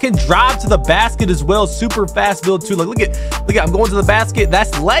 so I can drive to the basket as well. Super fast build too. Like, look at, I'm going to the basket.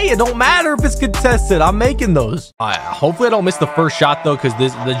 That's lay. It don't matter if it's contested. I'm making those. Hopefully I don't miss the first shot though, because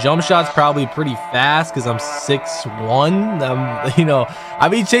the jump shot's probably pretty fast because I'm 6'1". You know,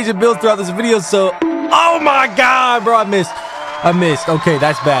 I've been changing builds throughout this video, so oh my god, bro, I missed. Okay,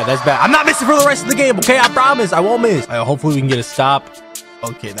 that's bad. I'm not missing for the rest of the game. Okay, I promise I won't miss. Hopefully we can get a stop.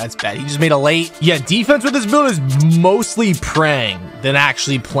 Okay, that's bad. He just made a late. Yeah, defense with this build is mostly praying than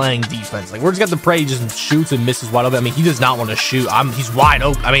actually playing defense. Like, we're just got to pray he just shoots and misses wide open. I mean, he does not want to shoot. He's wide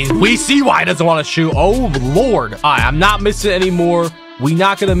open. I mean, we see why he doesn't want to shoot. Oh, Lord. All right, I'm not missing anymore. We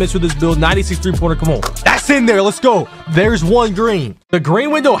not going to miss with this build. 96 three-pointer. Come on. That's in there. Let's go. There's one green. The green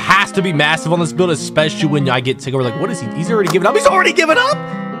window has to be massive on this build, especially when I get takeover. Like, what is he? He's already given up. He's already given up.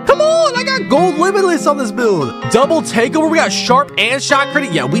 Come on, I got gold limitless on this build. Double takeover, we got sharp and shot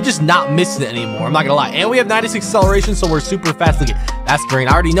credit. Yeah, we just not missing it anymore. I'm not gonna lie. And we have 96 acceleration, so we're super fast. Look at that's green.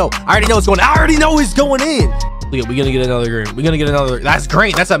 I already know it's going. I already know it's going in. Look at, we're gonna get another green. We're gonna get another. That's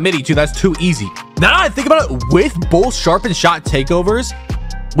green. That's a midi too. That's too easy. Now that I think about it, with both sharp and shot takeovers,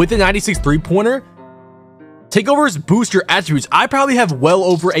 with the 96 three-pointer, takeovers boost your attributes. I probably have well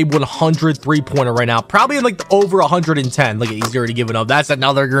over a 100 three-pointer right now. Probably in like the over 110. Look at, he's already given up. That's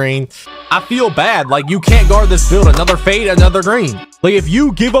another green. I feel bad. Like, you can't guard this build. Another fade, another green. Like, if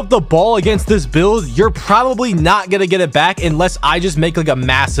you give up the ball against this build, you're probably not gonna get it back unless I just make like a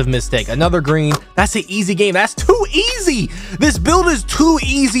massive mistake. Another green. That's an easy game. That's too easy. This build is too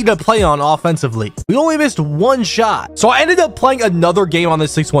easy to play on offensively. We only missed one shot. So I ended up playing another game on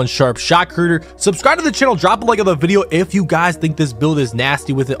this 6-1 sharp shot creator. Subscribe to the channel. Drop a like on the video if you guys think this build is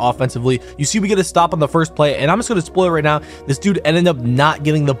nasty with it offensively. You see we get a stop on the first play, and I'm just gonna spoil it right now. This dude ended up not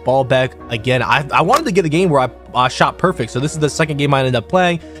getting the ball back again. I wanted to get a game where I shot perfect, so this is the second game I ended up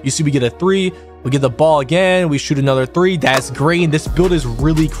playing. You see we get a 3, we get the ball again, we shoot another 3. That's green. This build is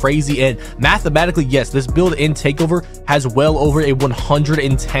really crazy, and mathematically, yes, this build in takeover has well over a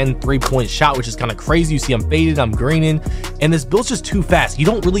 110 three-point shot, which is kind of crazy. You see I'm faded, I'm greening, and this build's just too fast. You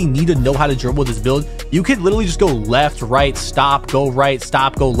don't really need to know how to dribble with this build. You could literally just go left, right, stop, go right,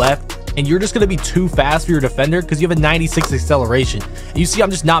 stop, go left, and you're just going to be too fast for your defender because you have a 96 acceleration. And you see I'm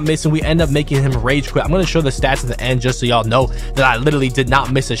just not missing. We end up making him rage quit. I'm going to show the stats at the end just so y'all know that I literally did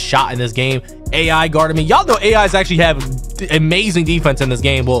not miss a shot in this game. AI guarded me. Y'all know AIs actually have amazing defense in this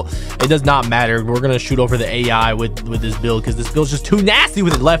game. Well, it does not matter. We're going to shoot over the AI with this build because this build's just too nasty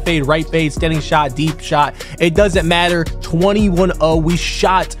with it. Left fade, right fade, standing shot, deep shot. It doesn't matter. 21-0. We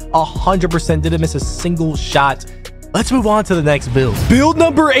shot 100%. Didn't miss a single shot. Let's move on to the next build. Build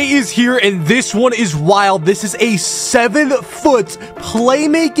number 8 is here, and this one is wild. This is a 7-foot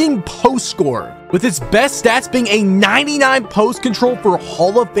playmaking post scorer, with its best stats being a 99 post control for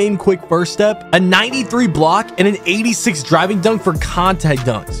Hall of Fame quick first step, a 93 block, and an 86 driving dunk for contact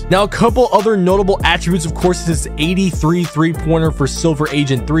dunks. Now, a couple other notable attributes, of course, is its 83 three-pointer for Silver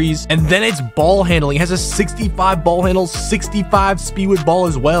Agent 3s, and then its ball handling. It has a 65 ball handle, 65 speed with ball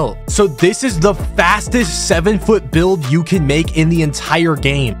as well. So this is the fastest 7-foot build you can make in the entire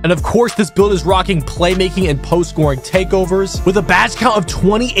game. And of course, this build is rocking playmaking and post scoring takeovers with a badge count of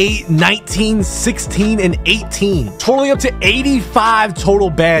 28, 19, 16, and 18, totaling up to 85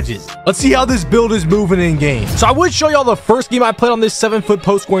 total badges. Let's see how this build is moving in game. So I would show y'all the first game I played on this 7-foot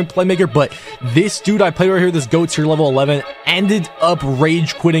post scoring playmaker, but this dude I played right here, this GOAT tier level 11, ended up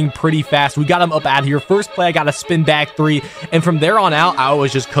rage quitting pretty fast. We got him up out of here. First play, I got a spin back 3, and from there on out, I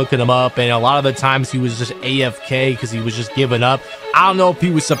was just cooking him up, and a lot of the times he was just AFK because he was just giving up. I don't know if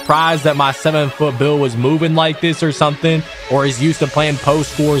he was surprised that my 7-foot build was moving like this or something, or is used to playing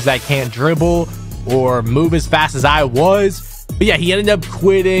post scores that can't dribble or move as fast as I was. But yeah, he ended up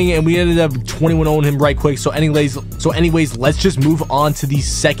quitting, and we ended up 21-0 him right quick. So anyways, let's just move on to the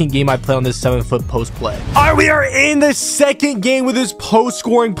second game I played on this 7-foot post play. All right, we are in the second game with this post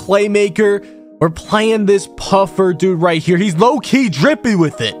scoring playmaker. We're playing this puffer dude right here. He's low-key drippy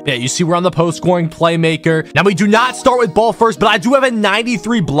with it. Yeah, you see we're on the post-scoring playmaker. Now, we do not start with ball first, but I do have a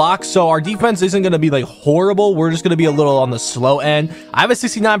 93 block, so our defense isn't going to be, like, horrible. We're just going to be a little on the slow end. I have a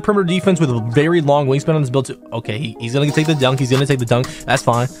 69 perimeter defense with a very long wingspan on this build, too. Okay, he's going to take the dunk. He's going to take the dunk. That's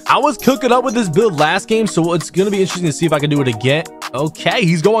fine. I was cooking up with this build last game, so it's going to be interesting to see if I can do it again. Okay,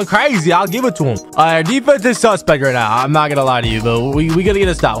 he's going crazy. I'll give it to him. Our defense is suspect right now. I'm not going to lie to you, but we got to get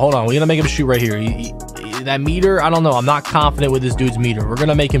a stop. Hold on. We're going to make him shoot right here. That meter, I don't know. I'm not confident with this dude's meter. We're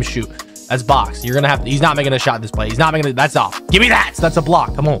gonna make him shoot. That's box. You're gonna have to. He's not making a shot this play. He's not making it. That's off. Give me that. That's a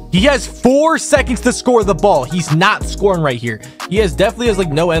block. Come on. He has 4 seconds to score the ball. He's not scoring right here. He definitely has like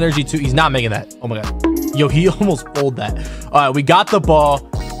no energy to. He's not making that. Oh my god. Yo, he almost pulled that. All right, we got the ball.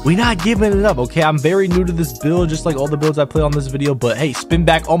 We not giving it up, okay? I'm very new to this build, just like all the builds I play on this video. But hey, spin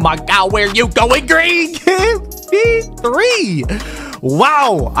back. Oh my god, where you going, green? V3.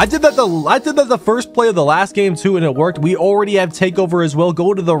 Wow, I did that the first play of the last game too, and it worked. We already have takeover as well.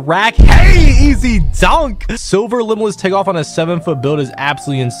 Go to the rack. Hey, easy dunk. Silver limitless takeoff on a 7-foot build is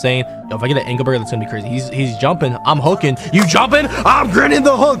absolutely insane. Yo, if I get an ankle breaker, that's gonna be crazy. He's jumping. I'm hooking. You jumping? I'm grinning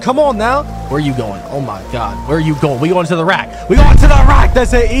the hook. Come on now. Where are you going? Oh my god, where are you going? We going to the rack. We going to the rack.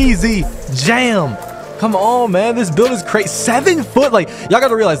 That's an easy jam. Come on, man. This build is crazy. 7 foot. Like, y'all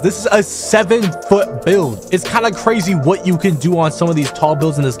gotta realize this is a 7-foot build. It's kind of crazy what you can do on some of these tall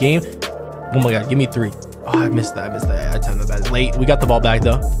builds in this game. Oh my god, give me 3. Oh, I missed that. I timed that bad. Late. We got the ball back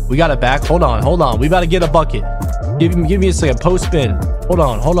though. We got it back. Hold on. We about to get a bucket. Give me a second. Post spin. Hold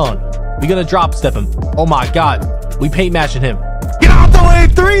on. We gonna drop step him. Oh my god. We paint matching him. Get out the way.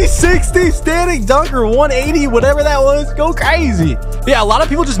 360 standing dunker, 180, whatever that was. Go crazy. Yeah, a lot of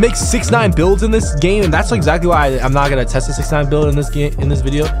people just make 6'9" builds in this game, and that's exactly why I'm not gonna test a 6'9" build in this game, in this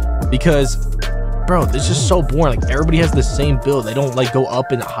video, because bro, it's just so boring. Like, everybody has the same build. They don't like go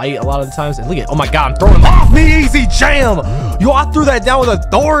up in height a lot of the times. And look at, oh my god, I'm throwing him off me. Easy jam. Yo, I threw that down with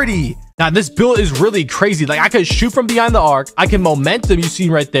authority. Now this build is really crazy. Like, I can shoot from behind the arc. I can momentum, you see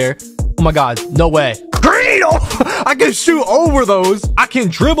right there. Oh my god, no way. Green. Oh, I can shoot over those. I can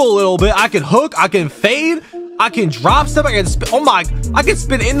dribble a little bit. I can hook. I can fade. I can drop step. I can spin. Oh my, I can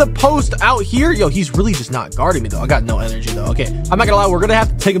spin in the post out here. Yo, he's really just not guarding me though. I got no energy though. Okay, I'm not gonna lie, we're gonna have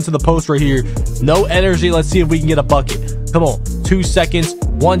to take him to the post right here. No energy. Let's see if we can get a bucket. Come on, 2 seconds,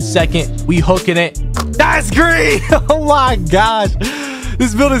 1 second. We hooking it. That's green. Oh my gosh,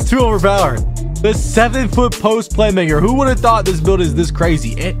 this build is too overpowered. The 7-foot post playmaker. Who would have thought this build is this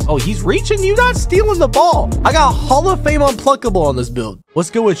crazy? And, oh, he's reaching. You not stealing the ball. I got Hall of Fame unpluckable on this build. What's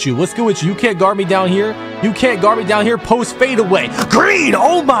good with you? What's good with you? You can't guard me down here. You can't guard me down here. Post fade away. Green.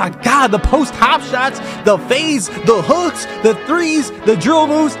 Oh my god. The post hop shots, the fades, the hooks, the threes, the drill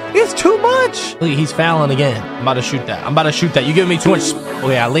moves. It's too much. Look, he's fouling again. I'm about to shoot that. You giving me too much.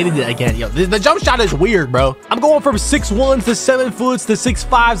 Okay, I laid it again. Yo, the jump shot is weird, bro. I'm going from 6'1s to 7 foots to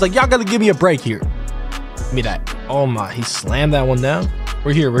 6'5s. Like, y'all gotta give me a break here. Give me that. Oh my, he slammed that one down.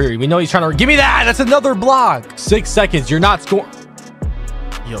 We're here. We know he's trying to give me that. That's another block. 6 seconds. You're not scoring.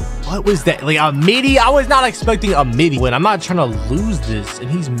 Yo, what was that? Like a midi? I was not expecting a midi win. I'm not trying to lose this, and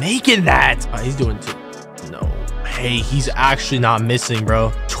he's making that. He's doing 2. No. Hey, he's actually not missing,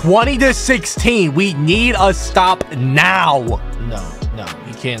 bro. 20 to 16. We need a stop now. No,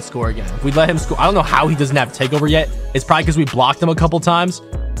 he can't score again. If we let him score, I don't know how he doesn't have takeover yet. It's probably because we blocked him a couple times.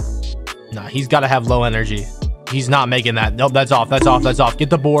 Nah, he's got to have low energy. He's not making that. Nope, that's off. Get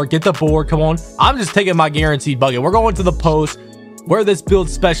the board. Come on. I'm just taking my guaranteed bucket. We're going to the post, where this build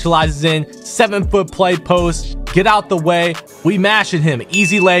specializes in. 7-foot play post. Get out the way. We mashing him.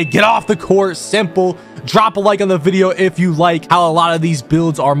 Easy lay. Get off the court. Simple. Drop a like on the video if you like how a lot of these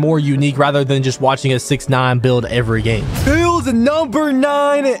builds are more unique rather than just watching a 6'9" build every game. Build number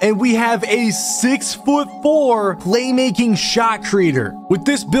 9, and we have a 6'4" playmaking shot creator. With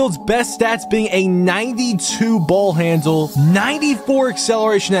this build's best stats being a 92 ball handle, 94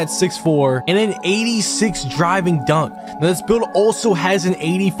 acceleration at 6'4", and an 86 driving dunk. Now this build also has an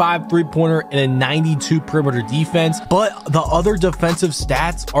 85 3-pointer and a 92 perimeter defense, but the other defensive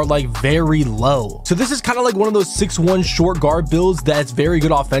stats are like very low. So this is kind of like one of those 6'1" short guard builds that's very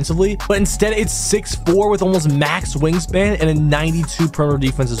good offensively, but instead it's 6'4" with almost max wingspan and a 92 perimeter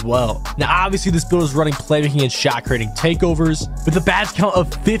defense as well. Now obviously this build is running playmaking and shot creating takeovers with a badge count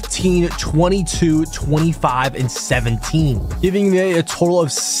of 15, 22, 25, and 17, giving me a total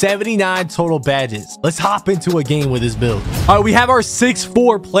of 79 total badges. Let's hop into a game with this build. All right, we have our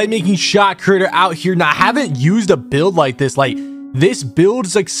 6'4" playmaking shot creator out here. Now I haven't used a build like this. Like, this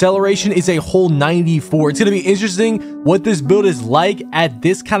build's acceleration is a whole 94. It's going to be interesting what this build is like at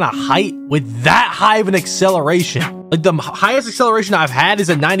this kind of height with that high of an acceleration. Like, the highest acceleration I've had is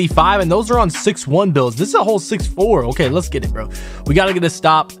a 95, and those are on 6'1" builds. This is a whole 6'4". Okay, let's get it, bro. We got to get a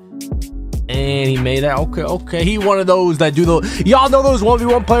stop. And he made that. Okay. He one of those that do the... Y'all know those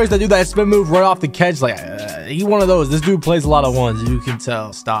 1v1 players that do that spin move right off the catch? Like, he one of those. This dude plays a lot of ones. You can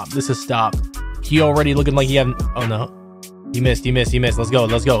tell. Stop. This is stop. He already looking like he have... Oh, no. He missed. Let's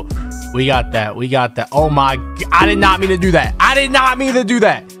go. We got that. Oh my, I did not mean to do that.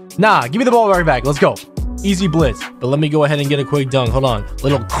 Nah, give me the ball right back. Let's go. Easy blitz. But let me go ahead and get a quick dunk. Hold on.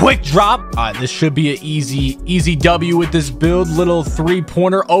 Little quick drop. All right, this should be an easy W with this build. Little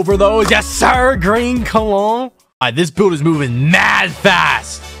 3-pointer over those. Yes, sir. Green, come on. All right, this build is moving mad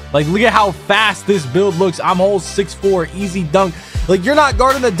fast. Like, look at how fast this build looks. I'm whole 6'4", easy dunk. Like, you're not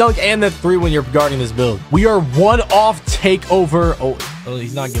guarding the dunk and the 3 when you're guarding this build. We are 1 off takeover. Oh, Oh,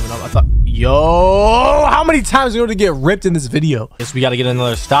 he's not giving up. I thought, yo, how many times are you going to get ripped in this video? Guess we got to get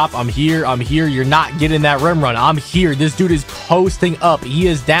another stop. I'm here. I'm here. You're not getting that rim run. I'm here. This dude is posting up. He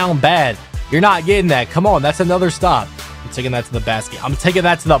is down bad. You're not getting that. Come on. That's another stop. I'm taking that to the basket. I'm taking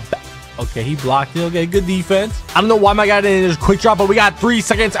that to the okay, he blocked it. Okay, good defense. I don't know why my guy didn't just quick drop, but we got 3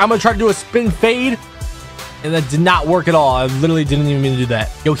 seconds. I'm going to try to do a spin fade. And that did not work at all. I literally didn't even mean to do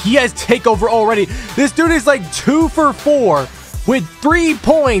that. Yo, he has takeover already. This dude is like 2 for 4 with 3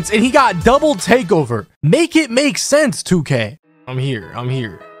 points, and he got double takeover. Make it make sense, 2K. I'm here. I'm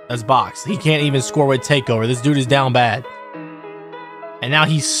here. That's box. He can't even score with takeover. This dude is down bad. And now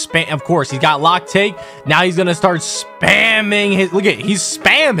he's of course, he's got lock take. Now he's gonna start spamming his. Look at it, he's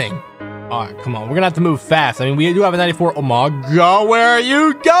spamming. All right, come on. We're gonna have to move fast. I mean, we do have a 94. Oh my god, where are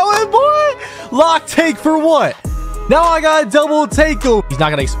you going, boy? Lock take for what? Now I got a double takeover. He's not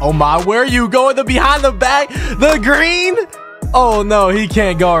gonna. Oh my, where are you going? The behind the back, the green. Oh no, he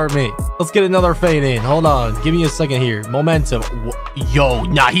can't guard me. Let's get another fade in. Hold on, give me a second here. Momentum. Yo,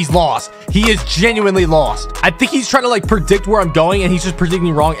 nah, he's lost. He is genuinely lost. I think he's trying to like predict where I'm going, and he's just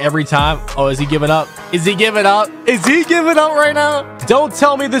predicting wrong every time. Oh, is he giving up? Is he giving up? Is he giving up right now? Don't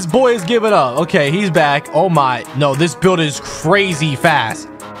tell me this boy is giving up. Okay, he's back. Oh my, no, this build is crazy fast.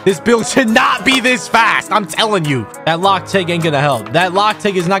 This build should not be this fast. I'm telling you, that lock take ain't gonna help. That lock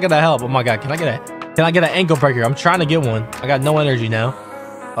take is not gonna help. Oh my god, can I get an ankle breaker? I'm trying to get one. I got no energy now.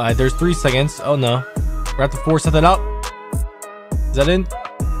 All right, there's 3 seconds. Oh no, we're have to force something up. Is that in?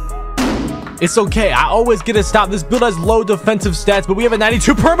 It's okay. I always get a stop. This build has low defensive stats, but we have a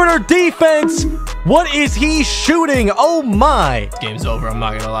 92 perimeter defense. What is he shooting? Oh my. This game's over. I'm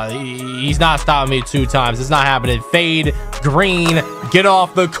not gonna lie. He's not stopping me 2 times. It's not happening. Fade, green, get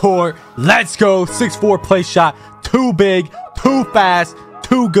off the court. Let's go. 6'4" play shot. Too big, too fast,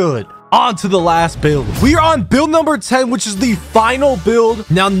 too good. On to the last build. We are on build number 10, which is the final build.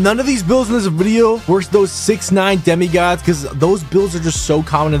 Now, none of these builds in this video works those 6'9" demigods, because those builds are just so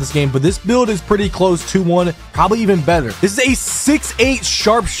common in this game. But this build is pretty close to one, probably even better. This is a 6'8"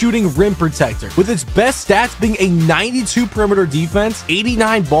 sharpshooting rim protector, with its best stats being a 92 perimeter defense,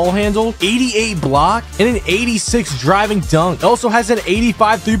 89 ball handle, 88 block, and an 86 driving dunk. It also has an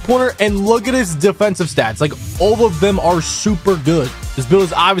 85 three-pointer, and look at its defensive stats. Like, all of them are super good. This build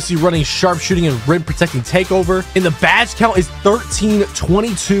is obviously running sharpshooting and rim protecting takeover, and the badge count is 13,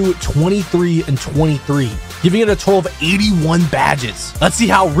 22, 23, and 23, giving it a total of 81 badges. Let's see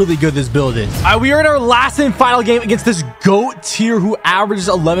how really good this build is. All right, we are in our last and final game against this GOAT tier who averages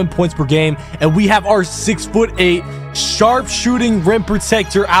 11 points per game, and we have our 6'8" sharpshooting rim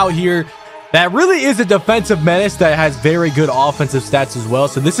protector out here. That really is a defensive menace that has very good offensive stats as well.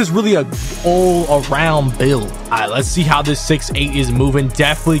 So this is really a all-around build. All right, let's see how this 6'8" is moving.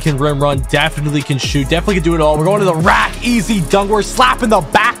 Definitely can rim run, definitely can shoot, definitely can do it all. We're going to the rack, easy dunk. We're slapping the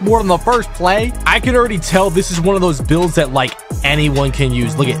backboard on the first play. I can already tell this is one of those builds that like anyone can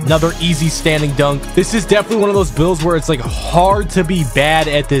use. Look at another easy standing dunk. This is definitely one of those builds where it's like hard to be bad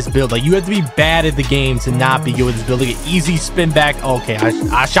at this build. Like you have to be bad at the game to not be good with this build. Look at easy spin back. Okay,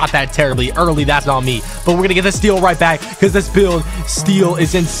 I shot that terribly early. That's not me, but we're gonna get the steal right back because this build steal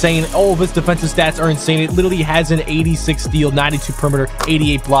is insane. All of its defensive stats are insane. It literally has an 86 steal, 92 perimeter,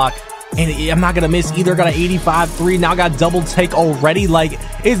 88 block, and I'm not gonna miss either. Got an 85 3. Now got double take already. Like,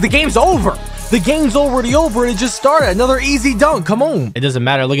 the game's over. The game's already over, and it just started. Another easy dunk. Come on. It doesn't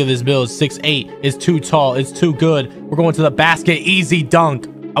matter. Look at this build. 6'8". It's too tall. It's too good. We're going to the basket. Easy dunk.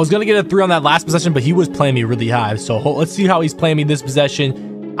 I was gonna get a 3 on that last possession, but he was playing me really high. So let's see how he's playing me this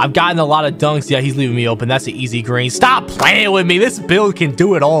possession. I've gotten a lot of dunks. Yeah, he's leaving me open. That's an easy green. Stop playing with me. This build can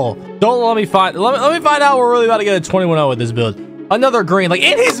do it all. Don't let me find. Let me find out we're really about to get a 21-0 with this build. Another green, like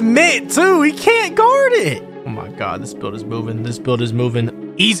in his mid too. He can't guard it. Oh my god, this build is moving. This build is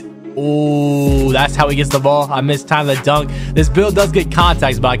moving. Oh, that's how he gets the ball. I mistimed the dunk. This build does get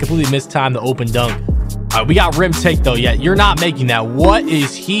contacts, but I completely mistimed the open dunk. All right, we got rim take though. Yeah, you're not making that. What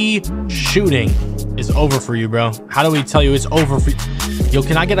is he shooting? It's over for you, bro. How do we tell you it's over for you? Yo,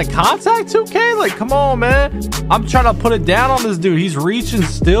 can I get a contact 2K? Like, come on, man. I'm trying to put it down on this dude. He's reaching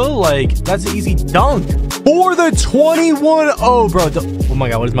still. Like, that's an easy dunk. For the 21-0, bro. Oh my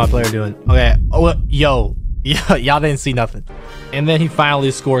god, what is my player doing? Okay. Oh, yo. Yeah, y'all didn't see nothing. And then he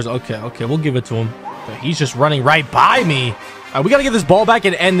finally scores. Okay, we'll give it to him. But he's just running right by me. All right, we got to get this ball back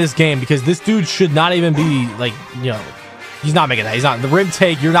and end this game because this dude should not even be, like, you know, he's not making that. He's not. The rim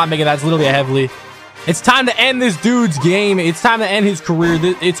take, you're not making that. It's literally a heavily. It's time to end this dude's game. It's time to end his career.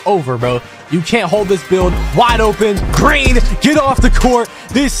 It's over, bro. You can't hold this build. Wide open. Green, get off the court.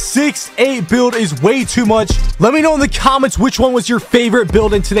 This 6-8 build is way too much. Let me know in the comments which one was your favorite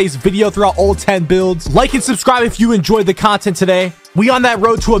build in today's video throughout all 10 builds. Like and subscribe if you enjoyed the content today. We on that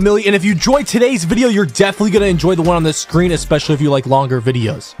road to 1 million. And if you enjoyed today's video, you're definitely going to enjoy the one on the screen, especially if you like longer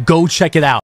videos. Go check it out.